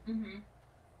leg. Mm-hmm.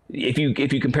 If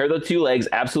you compare the two legs,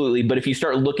 absolutely. But if you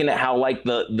start looking at how like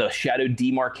the shadow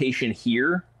demarcation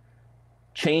here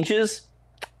changes,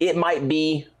 it might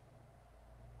be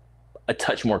a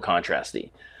touch more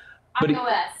contrasty.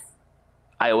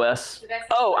 iOS.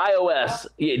 Oh, iOS.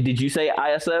 Yeah, did you say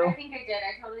ISO? I think I did.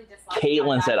 I totally just lost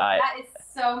Caitlin said I. That is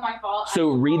so my fault. So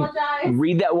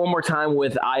read that one more time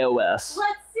with iOS.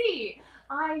 Let's see.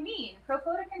 I mean, Pro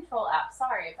Photo Control app.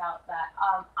 Sorry about that.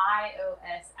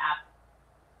 iOS app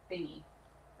thingy.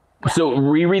 Yeah. So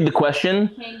reread the question.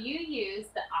 Can you use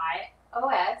the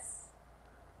iOS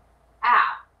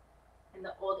app in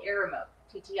the old Air Remote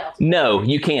TTL? No,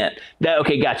 you can't.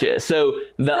 Okay, gotcha. So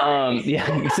the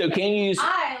yeah. So can you use?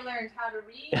 I learned how to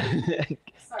read.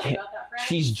 Sorry about that, friend.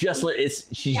 She's just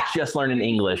just learning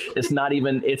English. It's not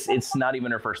even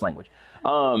her first language.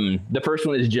 The first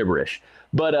one is gibberish.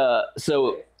 But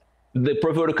so the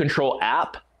Pro Photo Control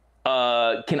app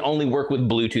can only work with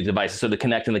Bluetooth devices. So the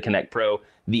Connect and the Connect Pro,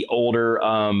 the older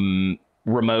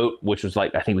remote, which was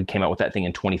like, I think we came out with that thing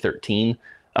in 2013,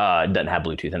 doesn't have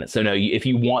Bluetooth in it. So no, if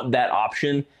you want that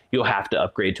option, you'll have to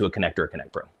upgrade to a Connect or a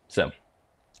Connect Pro. So,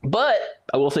 but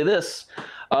I will say this,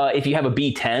 if you have a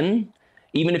B10,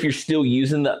 even if you're still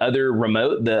using the other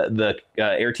remote, the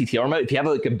Air TTL remote, if you have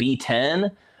like a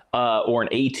B10, or an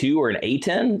A2 or an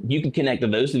A10, you can connect to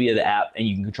those via the app and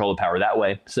you can control the power that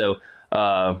way. So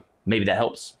maybe that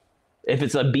helps. If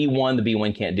it's a B1, the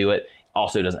B1 can't do it.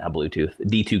 Also doesn't have Bluetooth.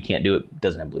 D2 can't do it,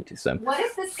 doesn't have Bluetooth. So what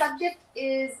if the subject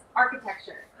is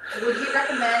architecture? Would you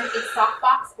recommend a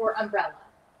softbox or umbrella?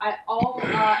 I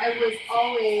was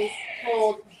always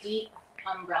told deep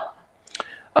umbrella.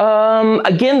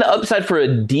 Again, the upside for a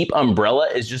deep umbrella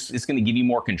is just it's going to give you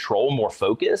more control, more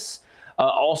focus.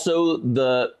 Also,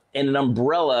 in an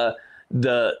umbrella,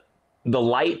 the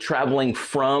light traveling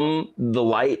from the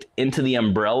light into the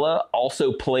umbrella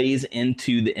also plays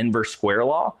into the inverse square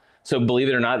law. So believe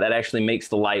it or not, that actually makes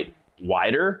the light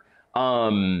wider.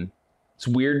 It's a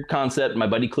weird concept. My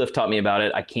buddy Cliff taught me about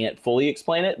it. I can't fully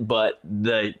explain it, but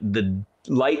the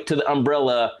light to the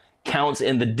umbrella counts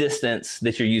in the distance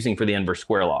that you're using for the inverse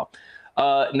square law.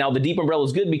 Now the deep umbrella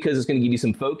is good because it's going to give you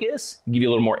some focus, give you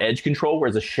a little more edge control,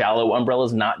 whereas a shallow umbrella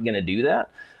is not going to do that.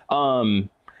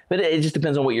 But it just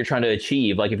depends on what you're trying to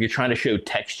achieve. Like if you're trying to show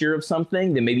texture of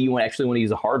something, then maybe you actually want to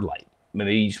use a hard light.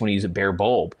 Maybe you just want to use a bare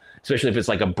bulb, especially if it's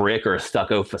like a brick or a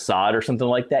stucco facade or something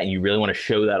like that, and you really want to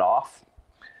show that off.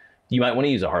 You might want to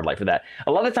use a hard light for that.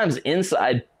 A lot of times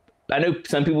inside, I know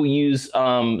some people use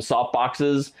soft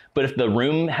boxes, but if the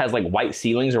room has like white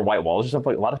ceilings or white walls or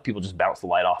something, a lot of people just bounce the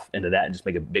light off into that and just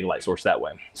make a big light source that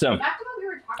way. So back to what we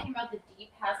were talking about, the deep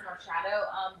has more shadow.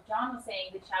 John was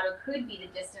saying the shadow could be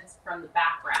the distance from the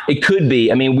background. It could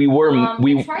be. I mean, we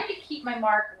tried to keep my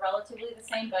mark relatively the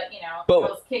same, but I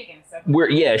was kicking.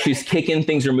 So she's kicking.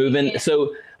 Things are moving.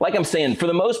 So like I'm saying, for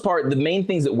the most part, the main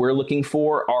things that we're looking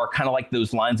for are kind of like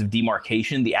those lines of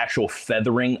demarcation, the actual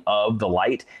feathering of the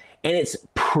light. and it's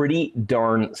pretty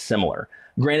darn similar.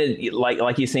 Granted,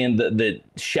 like you're saying, the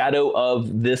shadow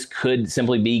of this could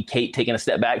simply be Kate taking a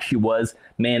step back. She was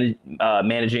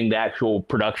managing the actual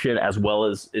production as well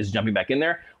as jumping back in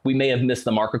there. We may have missed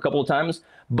the mark a couple of times,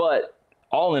 but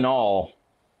all in all,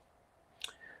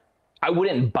 I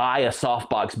wouldn't buy a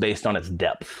softbox based on its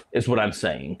depth, is what I'm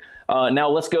saying. Now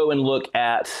let's go and look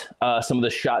at some of the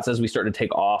shots as we start to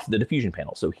take off the diffusion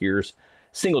panel. So here's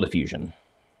single diffusion.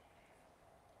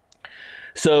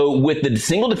 So with the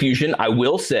single diffusion, I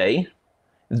will say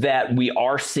that we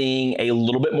are seeing a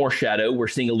little bit more shadow. We're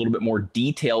seeing a little bit more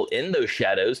detail in those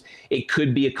shadows. It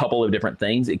could be a couple of different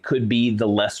things. It could be the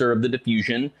lesser of the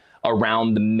diffusion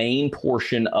around the main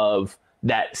portion of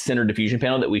that center diffusion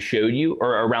panel that we showed you,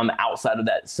 or around the outside of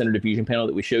that center diffusion panel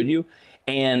that we showed you.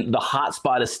 And the hot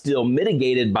spot is still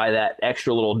mitigated by that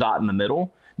extra little dot in the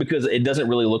middle, because it doesn't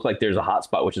really look like there's a hot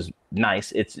spot, which is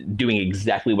nice. It's doing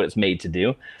exactly what it's made to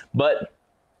do. But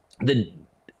the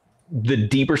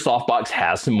deeper softbox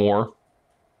has some more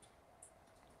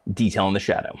detail in the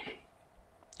shadow.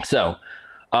 So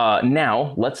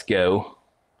now let's go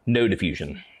no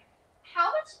diffusion.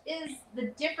 How much is the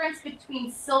difference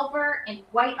between silver and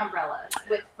white umbrellas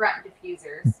with front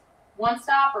diffusers? One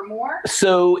stop or more?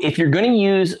 So if you're going to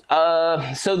use,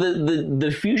 so the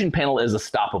diffusion panel is a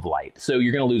stop of light, so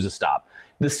you're going to lose a stop.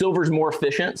 The silver is more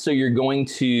efficient, so you're going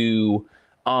to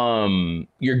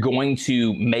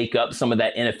make up some of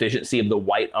that inefficiency of the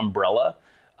white umbrella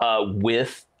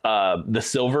with the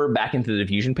silver back into the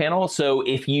diffusion panel. So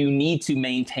if you need to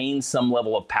maintain some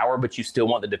level of power, but you still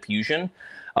want the diffusion,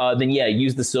 then yeah,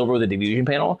 use the silver with the diffusion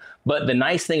panel. But the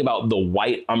nice thing about the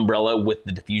white umbrella with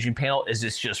the diffusion panel is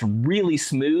it's just really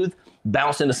smooth,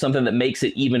 bounced into something that makes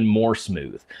it even more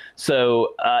smooth.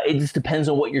 So it just depends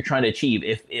on what you're trying to achieve.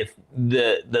 If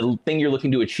the thing you're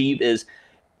looking to achieve is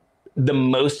the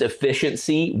most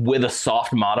efficiency with a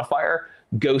soft modifier,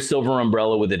 go silver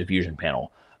umbrella with a diffusion panel.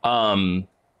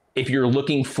 If you're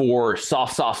looking for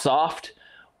soft,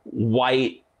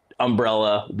 white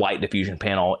umbrella, white diffusion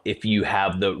panel, if you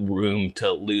have the room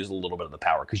to lose a little bit of the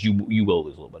power, because you will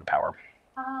lose a little bit of power.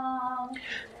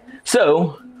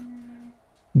 So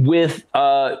with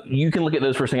you can look at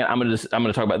those for a second. I'm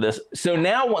gonna talk about this. So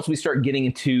now once we start getting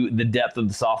into the depth of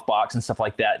the softbox and stuff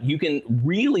like that, you can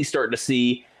really start to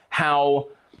see how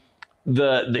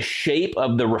the shape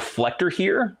of the reflector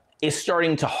here is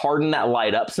starting to harden that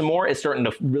light up some more. It's starting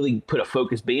to really put a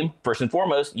focus beam. First and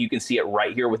foremost, you can see it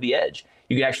right here with the edge.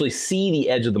 You can actually see the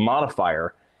edge of the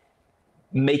modifier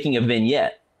making a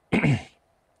vignette.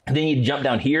 Then you jump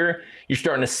down here, you're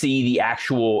starting to see the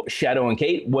actual shadow and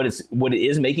Kate. What it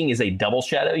is making is a double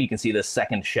shadow. You can see the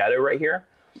second shadow right here.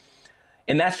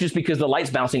 And that's just because the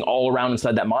light's bouncing all around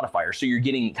inside that modifier. So you're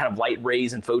getting kind of light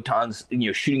rays and photons,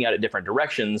 shooting out at different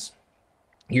directions.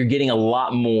 You're getting a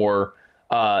lot more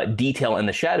detail in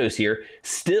the shadows here.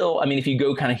 Still, I mean, if you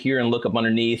go kind of here and look up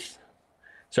underneath,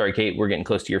 sorry, Kate, we're getting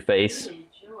close to your face.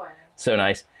 So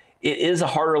nice. It is a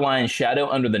harder line shadow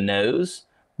under the nose,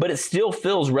 but it still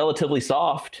feels relatively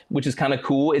soft, which is kind of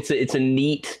cool. It's a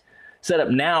neat setup.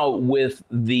 Now with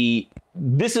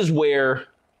this is where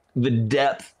the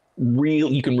depth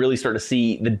you can really start to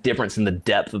see the difference in the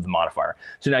depth of the modifier.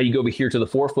 So now you go over here to the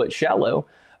 4-foot shallow,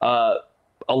 a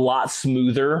lot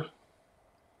smoother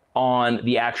on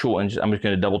the actual, and I'm just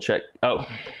going to double check. Oh,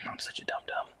 I'm such a dum.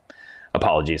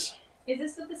 Apologies. Is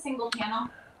this with the single panel?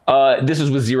 This is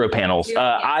with 0 panels.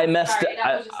 I messed. Sorry,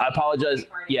 I apologize.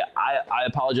 Yeah, I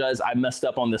apologize. I messed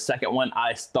up on the second one.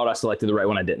 I thought I selected the right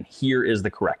one. I didn't. Here is the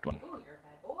correct one. Ooh, you're a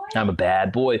bad boy. I'm a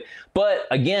bad boy. But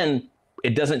again,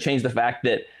 it doesn't change the fact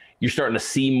that you're starting to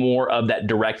see more of that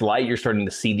direct light. You're starting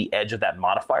to see the edge of that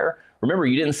modifier. Remember,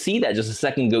 you didn't see that just a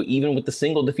second ago, even with the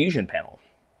single diffusion panel.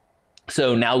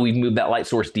 So now we've moved that light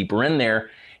source deeper in there,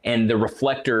 and the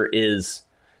reflector is,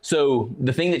 so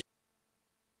the thing that,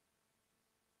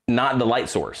 not the light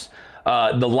source.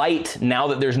 The light, now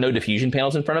that there's no diffusion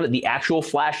panels in front of it, the actual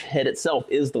flash head itself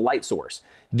is the light source.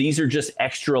 These are just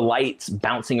extra lights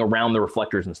bouncing around the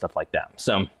reflectors and stuff like that.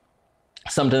 So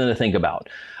something to think about.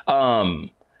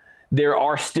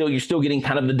 You're still getting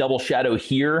kind of the double shadow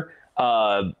here.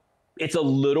 It's a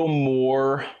little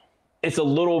more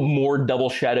double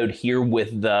shadowed here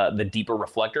with the deeper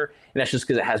reflector. And that's just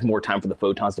because it has more time for the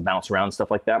photons to bounce around and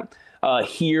stuff like that.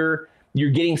 Here, you're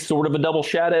getting sort of a double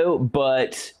shadow,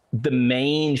 but the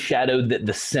main shadow that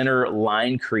the center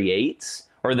line creates,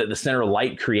 or that the center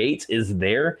light creates, is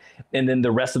there. And then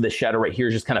the rest of the shadow right here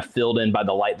is just kind of filled in by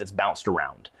the light that's bounced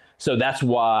around. So that's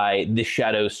why this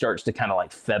shadow starts to kind of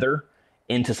like feather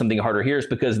into something harder here, is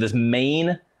because this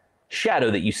main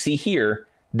shadow that you see here,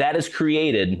 that is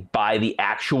created by the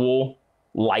actual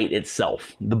light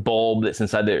itself, the bulb that's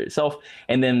inside there itself.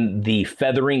 And then the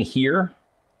feathering here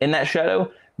in that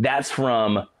shadow, that's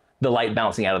from the light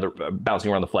bouncing out of the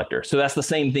bouncing around the reflector. So that's the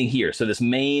same thing here. So this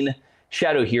main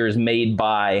shadow here is made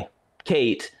by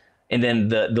Kate, and then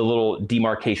the little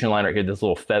demarcation line right here, this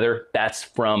little feather, that's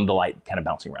from the light kind of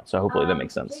bouncing around. So hopefully that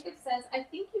makes sense. Jacob says, I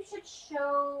think you should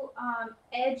show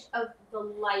edge of the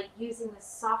light using the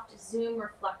soft zoom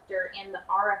reflector and the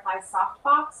RFI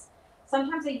softbox.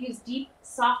 Sometimes I use deep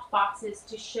softboxes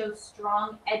to show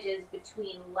strong edges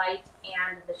between light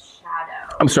and the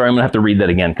shadow. I'm sorry, I'm gonna have to read that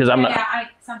again because I'm not. Yeah, I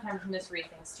sometimes misread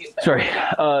things too. But sorry,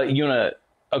 you wanna?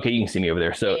 Okay, you can see me over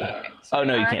there. So, oh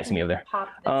no, you can't see me over there.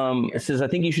 It says I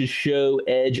think you should show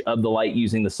edge of the light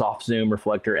using the soft zoom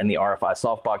reflector and the RFI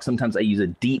softbox. Sometimes I use a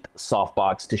deep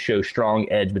softbox to show strong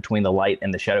edge between the light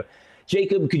and the shadow.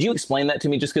 Jacob, could you explain that to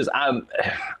me? Just because I'm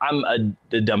a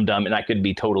dum-dum and I could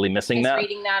be totally missing that.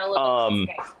 Reading that a little bit.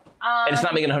 Okay. And it's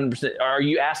not making 100%. Are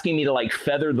you asking me to like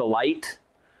feather the light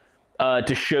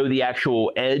to show the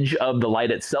actual edge of the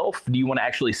light itself? Do you want to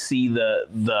actually see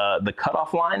the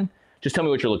cutoff line? Just tell me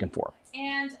what you're looking for.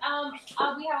 And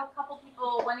we have a couple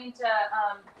people wanting to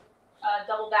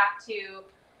double back to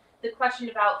the question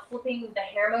about flipping the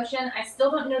hair motion. I still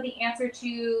don't know the answer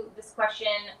to this question,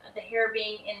 the hair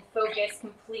being in focus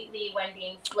completely when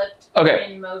being flipped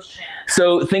in motion.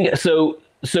 So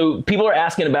people are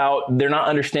asking about, they're not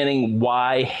understanding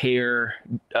why hair,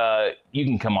 you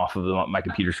can come off of my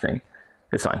computer screen.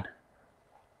 It's fine.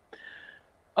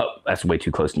 Oh, that's way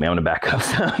too close to me. I'm gonna back up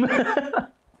some.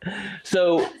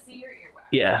 So,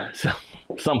 yeah, so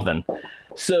something.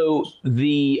 So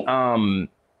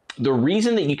the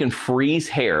reason that you can freeze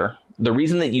hair, the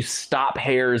reason that you stop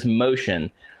hair's motion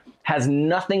has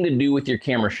nothing to do with your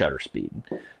camera shutter speed.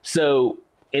 So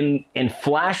in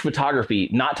flash photography,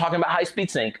 not talking about high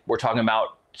speed sync, we're talking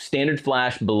about standard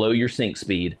flash below your sync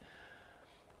speed.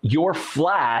 Your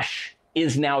flash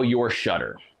is now your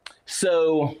shutter.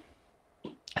 So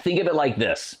think of it like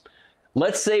this.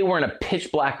 Let's say we're in a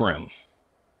pitch black room.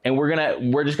 And I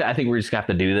think we're just gonna have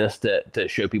to do this to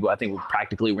show people. I think we're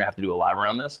gonna have to do a live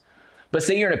around this. But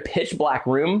say you're in a pitch black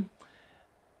room,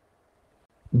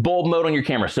 bulb mode on your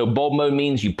camera. So bulb mode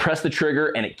means you press the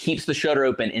trigger and it keeps the shutter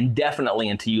open indefinitely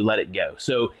until you let it go.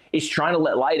 So it's trying to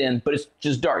let light in, but it's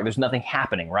just dark. There's nothing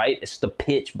happening, right? It's the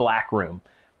pitch black room.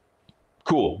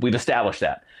 Cool, we've established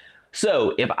that.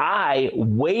 So if I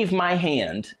wave my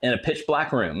hand in a pitch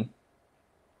black room,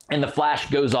 and the flash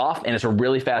goes off and it's a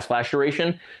really fast flash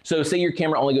duration. So say your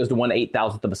camera only goes to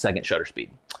 1/8,000th of a second shutter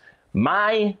speed.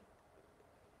 My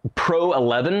Pro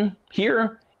 11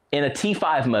 here in a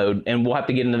T5 mode, and we'll have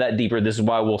to get into that deeper. This is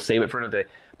why we'll save it for another day.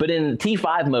 But in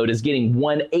T5 mode is getting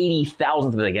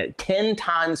 1/80,000th of a second, 10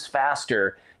 times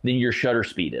faster than your shutter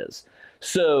speed is.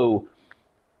 So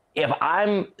if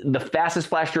I'm the fastest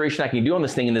flash duration I can do on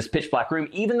this thing in this pitch black room,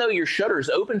 even though your shutter is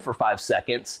open for 5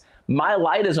 seconds, my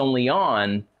light is only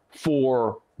on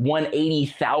for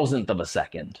 1/80,000th of a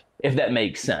second, if that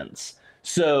makes sense.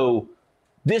 So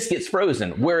this gets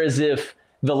frozen. Whereas if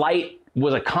the light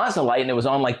was a constant light and it was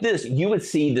on like this, you would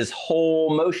see this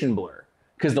whole motion blur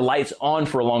because the light's on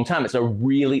for a long time. It's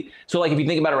so like if you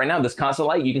think about it right now, this constant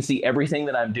light, you can see everything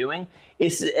that I'm doing.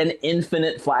 It's an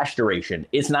infinite flash duration.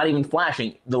 It's not even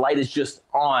flashing. The light is just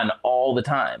on all the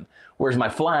time. Whereas my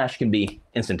flash can be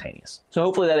instantaneous. So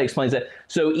hopefully that explains that.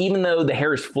 So even though the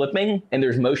hair is flipping and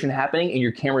there's motion happening and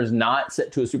your camera is not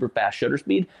set to a super fast shutter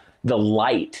speed, the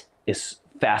light is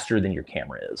faster than your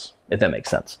camera is, if that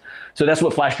makes sense. So that's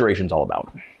what flash duration is all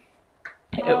about.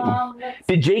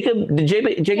 Did Jacob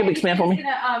expand for me? He's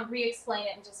gonna re-explain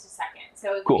it in just a second.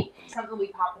 So cool. Something will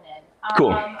be popping in.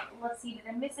 Cool. Let's see, did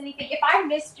I miss anything? If I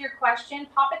missed your question,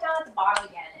 pop it down at the bottom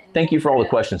again. Thank you for all the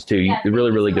questions too. Yeah,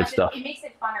 really good stuff. It makes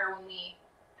it funner when we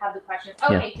have the questions.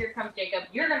 Okay, here comes Jacob.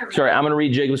 You're gonna read. Sorry, I'm gonna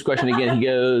read Jacob's question again. He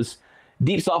goes,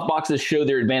 deep softboxes show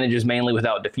their advantages mainly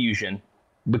without diffusion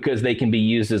because they can be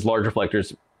used as large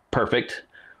reflectors. Perfect.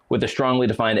 With a strongly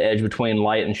defined edge between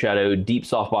light and shadow, deep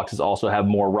softboxes also have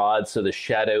more rods, so the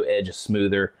shadow edge is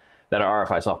smoother than an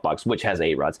RFI softbox, which has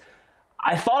 8 rods.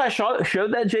 I thought I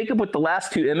showed that, Jacob, with the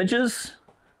last 2 images.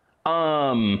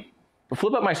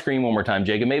 Flip up my screen one more time,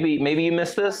 Jacob. Maybe you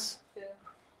missed this.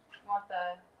 Want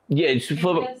the yeah, just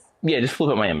flip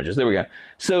up my images. There we go.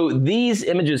 So these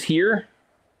images here,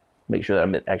 make sure that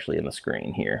I'm actually in the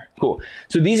screen here. Cool.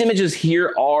 So these images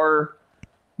here are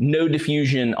no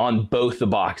diffusion on both the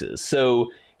boxes.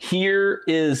 So here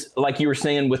is, like you were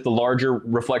saying, with the larger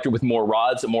reflector with more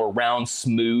rods, a more round,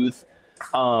 smooth.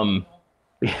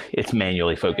 It's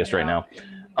manually focused right now.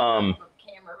 Camera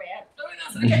man.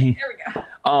 Okay, there we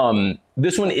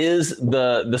This one is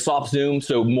the soft zoom,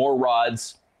 so more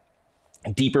rods,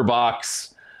 deeper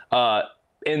box,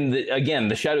 and again,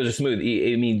 the shadows are smooth.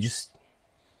 I mean, just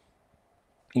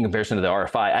in comparison to the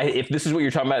RFI, if this is what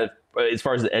you're talking about as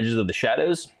far as the edges of the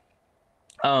shadows,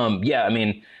 yeah, I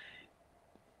mean,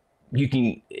 you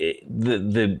can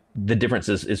the difference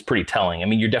is pretty telling. I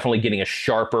mean, you're definitely getting a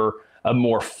sharper, a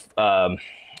more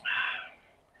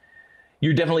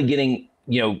you're definitely getting,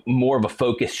 you know, more of a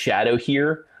focused shadow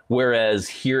here, whereas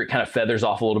here it kind of feathers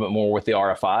off a little bit more with the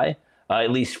RFI,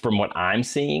 at least from what I'm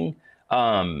seeing.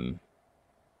 Hotspot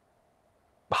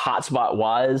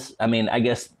wise, I mean, I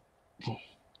guess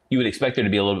you would expect there to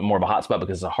be a little bit more of a hotspot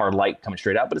because it's a hard light coming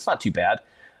straight out, but it's not too bad.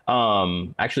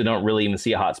 Actually don't really even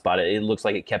see a hotspot. It looks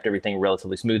like it kept everything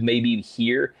relatively smooth. Maybe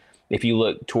here, if you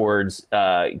look towards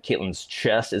Caitlin's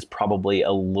chest, is probably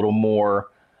a little more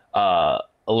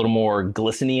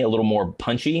glistening, a little more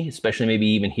punchy, especially maybe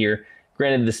even here.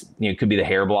 Granted, this, you know, could be the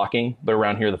hair blocking, but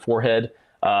around here, the forehead,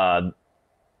 the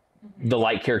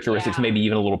light characteristics, maybe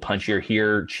even a little punchier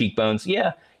here. Cheekbones,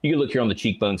 yeah, you can look here on the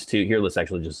cheekbones too. Here, let's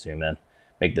actually just zoom in,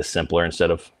 make this simpler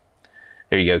instead of.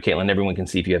 There you go, Caitlin. Everyone can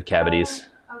see if you have cavities.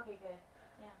 Okay, good.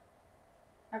 Yeah,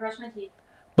 I brushed my teeth.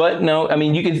 But no, I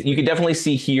mean, you can definitely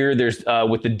see here. There's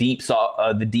with the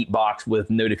deep box with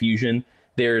no diffusion.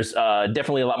 There's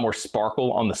definitely a lot more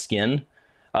sparkle on the skin.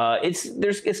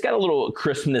 It's got a little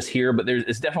crispness here, but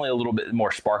it's definitely a little bit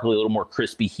more sparkly, a little more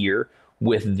crispy here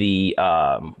with the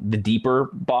deeper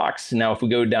box. Now, if we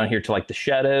go down here to like the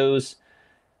shadows,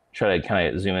 try to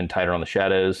kind of zoom in tighter on the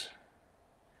shadows.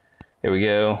 There we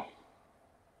go.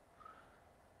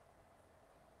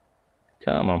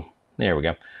 Come on. There we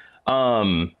go.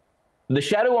 The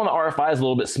shadow on the RFI is a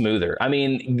little bit smoother. I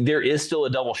mean, there is still a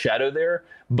double shadow there,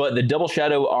 but the double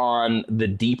shadow on the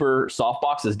deeper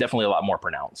softbox is definitely a lot more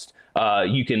pronounced.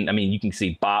 You can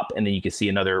see bop, and then you can see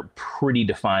another pretty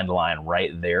defined line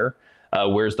right there.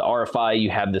 Whereas the RFI, you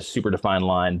have this super defined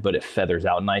line, but it feathers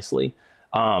out nicely.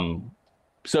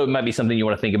 So it might be something you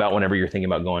want to think about whenever you're thinking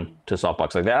about going to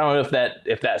softbox like that. I don't know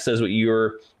if that says what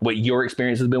your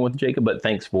experience has been with Jacob, but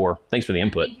thanks for the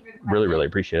input. Really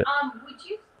appreciate it.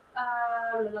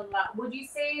 Would you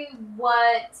say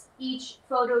what each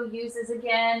photo uses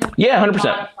again? Yeah,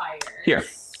 100%. Here,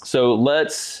 so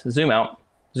let's zoom out.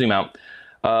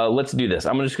 Let's do this.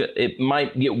 I'm just gonna. It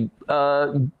might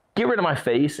get rid of my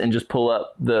face and just pull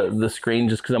up the screen,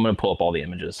 just because I'm going to pull up all the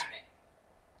images.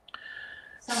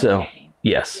 So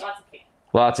yes,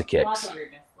 lots of kicks. Lots of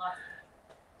weirdness.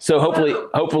 So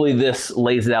hopefully this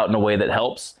lays it out in a way that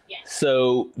helps. Yes.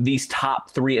 So these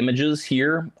top 3 images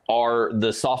here are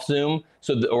the soft zoom.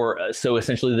 So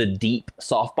essentially the deep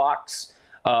softbox.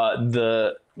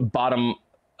 The bottom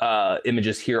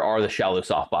images here are the shallow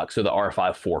softbox. So the R5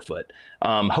 4-foot.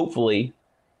 Hopefully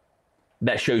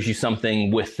that shows you something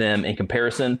with them in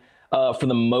comparison. For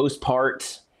the most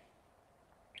part,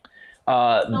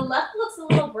 the left looks a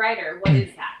little brighter. What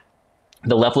is that?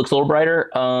 The left looks a little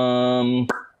brighter.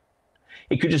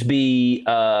 It could just be,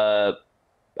 I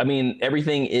mean,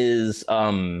 everything is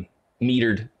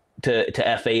metered to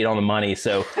f8 on the money,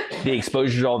 so the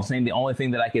exposures are all the same. The only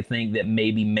thing that I could think that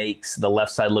maybe makes the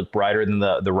left side look brighter than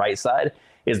the right side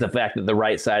is the fact that the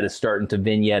right side is starting to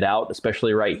vignette out,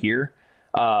 especially right here.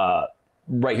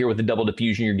 Right here with the double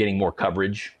diffusion, you're getting more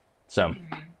coverage. So,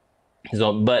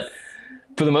 but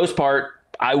for the most part,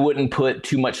 I wouldn't put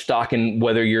too much stock in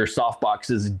whether your softbox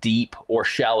is deep or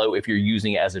shallow if you're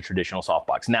using it as a traditional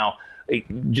softbox. Now,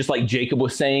 just like Jacob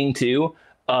was saying too,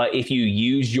 if you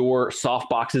use your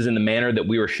softboxes in the manner that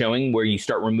we were showing, where you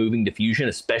start removing diffusion,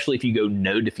 especially if you go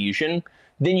no diffusion,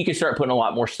 then you can start putting a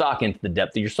lot more stock into the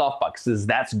depth of your softboxes.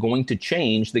 That's going to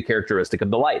change the characteristic of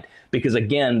the light. Because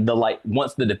again, the light,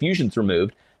 once the diffusion's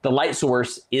removed, the light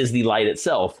source is the light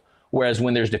itself. Whereas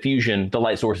when there's diffusion, the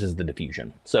light source is the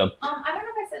diffusion. So I don't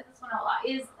know if I said this one a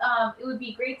lot. It would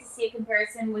be great to see a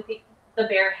comparison with the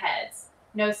bare heads,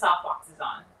 no softboxes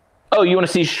on. Oh, you want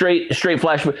to see straight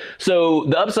flash? So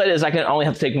the upside is I can only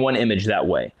have to take one image that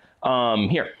way.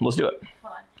 Here, let's do it.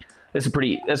 Hold on. That's a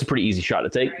pretty easy shot to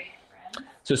take. Right,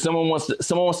 so someone wants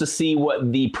to see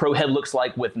what the pro head looks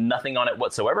like with nothing on it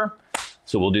whatsoever.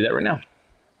 So we'll do that right now.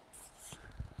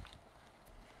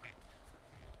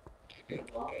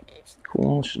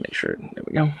 Cool. Let's just make sure. There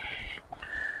we go.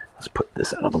 Let's put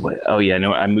this out of the way. Oh yeah,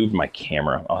 no, I moved my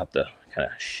camera. I'll have to kind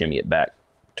of shimmy it back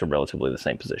to relatively the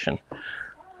same position.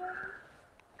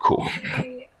 Cool.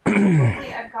 Hopefully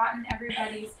I've gotten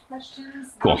everybody's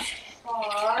questions. Cool.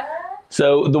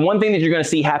 So the one thing that you're going to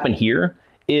see happen here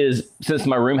is, since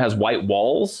my room has white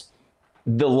walls,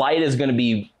 the light is going to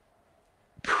be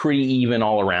pretty even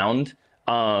all around.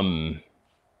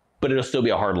 but it'll still be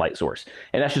a hard light source.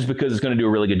 And that's just because it's going to do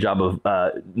a really good job of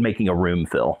making a room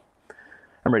fill.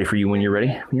 I'm ready for you when you're ready.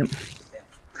 Yep.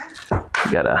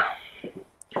 You gotta.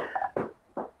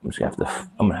 I'm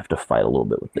gonna have to fight a little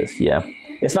bit with this. Yeah,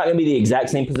 it's not gonna be the exact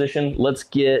same position. Let's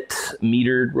get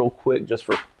metered real quick just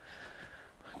for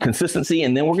consistency,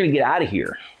 and then we're gonna get out of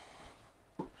here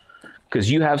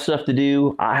because you have stuff to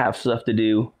do. I have stuff to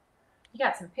do. You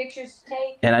got some pictures to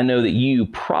take. And I know that you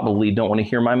probably don't want to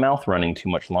hear my mouth running too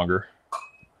much longer.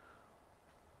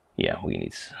 Yeah, we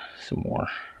need some more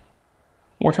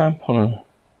time. Hold on.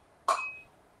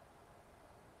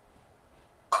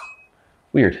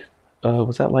 Weird.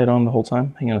 Was that light on the whole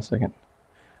time? Hang on a second.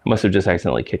 I must have just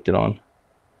accidentally kicked it on.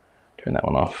 Turn that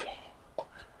one off.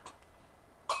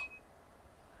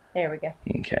 There we go.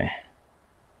 Okay.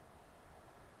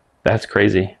 That's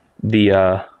crazy.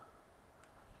 The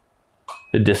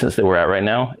distance that we're at right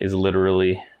now is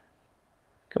literally,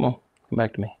 come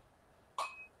back to me.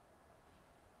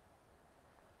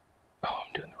 Oh,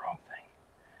 I'm doing the wrong thing.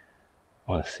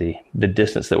 I want to see. The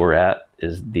distance that we're at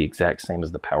is the exact same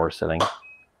as the power setting.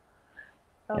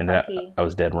 Oh, and that, I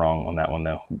was dead wrong on that one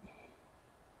though.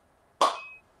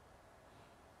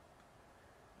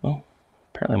 Well,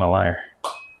 apparently I'm a liar.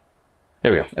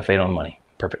 There we go. I fade on the money.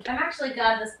 Perfect. I'm actually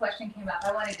glad this question came up.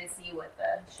 I wanted to see what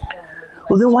the shadow would be like.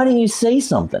 Well, then why didn't you say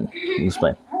something?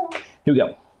 Explain. Here we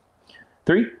go.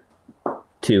 3,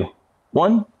 2,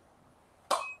 1.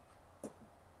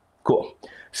 Cool.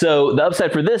 So the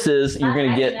upside for this is you're going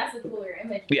to get. That's a cooler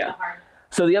image. Yeah.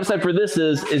 So the upside for this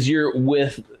is you're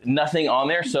with nothing on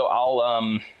there. So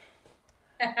I'll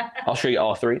show you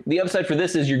all 3. The upside for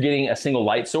this is you're getting a single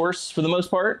light source for the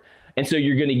most part. And so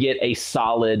you're going to get a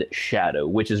solid shadow,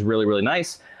 which is really, really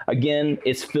nice. Again,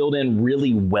 it's filled in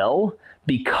really well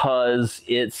because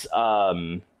it's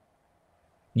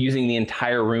using the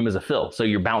entire room as a fill. So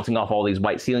you're bouncing off all these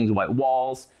white ceilings and white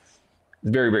walls.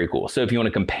 It's very, very cool. So if you want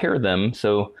to compare them,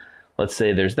 so let's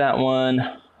say there's that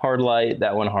one, hard light,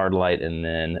 that one, hard light, and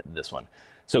then this one.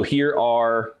 So here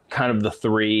are kind of the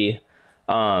 3.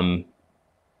 My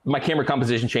camera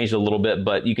composition changed a little bit,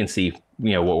 but you can see,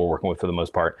 what we're working with for the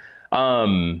most part.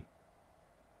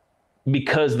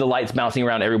 Because the light's bouncing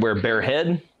around everywhere bare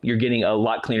head, you're getting a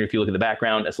lot cleaner. If you look at the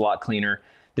background, it's a lot cleaner.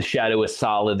 The shadow is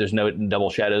solid. There's no double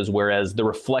shadows, whereas the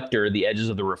reflector, the edges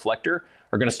of the reflector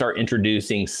are going to start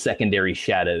introducing secondary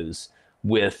shadows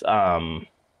with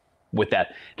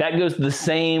that. That goes the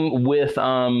same with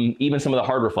even some of the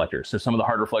hard reflectors. So some of the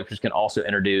hard reflectors can also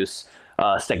introduce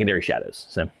secondary shadows.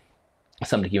 So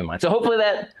something to keep in mind. So hopefully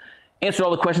that answered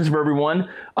all the questions for everyone.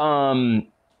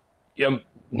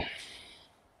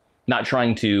 Not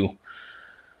trying to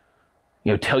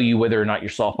tell you whether or not your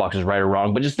softbox is right or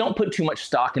wrong, but just don't put too much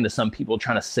stock into some people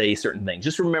trying to say certain things.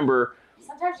 Just remember,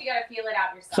 sometimes you gotta feel it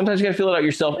out yourself. Sometimes you gotta feel it out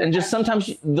yourself, and just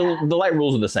sometimes the light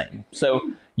rules are the same.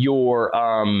 So your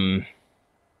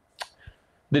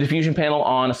the diffusion panel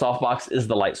on a softbox is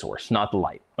the light source, not the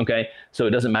light. Okay, so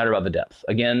it doesn't matter about the depth.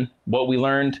 Again, what we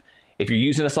learned: if you're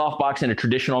using a softbox in a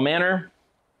traditional manner,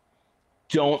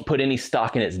 don't put any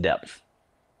stock in its depth.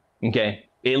 Okay,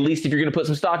 at least if you're going to put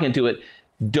some stock into it,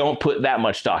 don't put that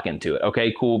much stock into it.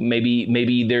 Okay, cool.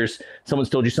 Maybe there's someone's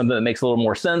told you something that makes a little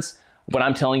more sense. What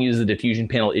I'm telling you is the diffusion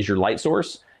panel is your light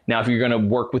source. Now, if you're going to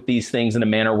work with these things in a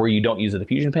manner where you don't use the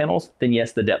diffusion panels, then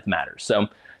yes, the depth matters. So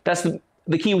that's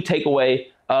the key takeaway.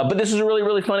 But this is a really,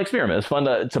 really fun experiment. It's fun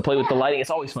to play with the lighting. It's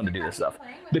always fun to do this stuff.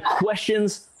 The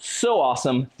questions, so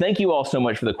awesome. Thank you all so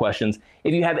much for the questions.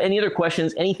 If you have any other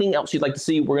questions, anything else you'd like to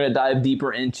see, we're going to dive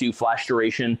deeper into flash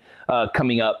duration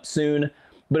coming up soon.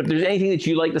 But if there's anything that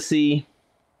you'd like to see,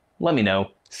 let me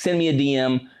know. Send me a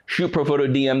DM, shoot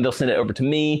Profoto DM. They'll send it over to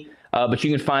me. But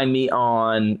you can find me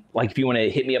on, if you want to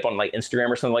hit me up on Instagram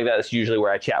or something like that, that's usually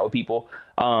where I chat with people.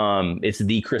 It's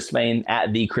the Chris Fain,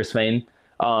 at the Chris Fain.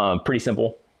 Pretty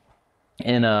simple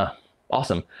and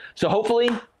awesome. So hopefully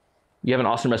you have an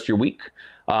awesome rest of your week.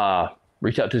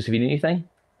 Reach out to us if you need anything,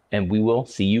 and we will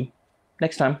see you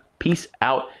next time. Peace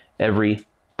out,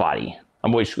 everybody.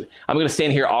 I'm going to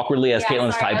stand here awkwardly as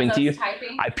Caitlin's typing to you.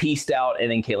 I peaced out, and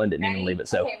then Caitlin didn't even leave it.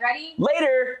 So okay, ready?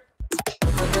 Later.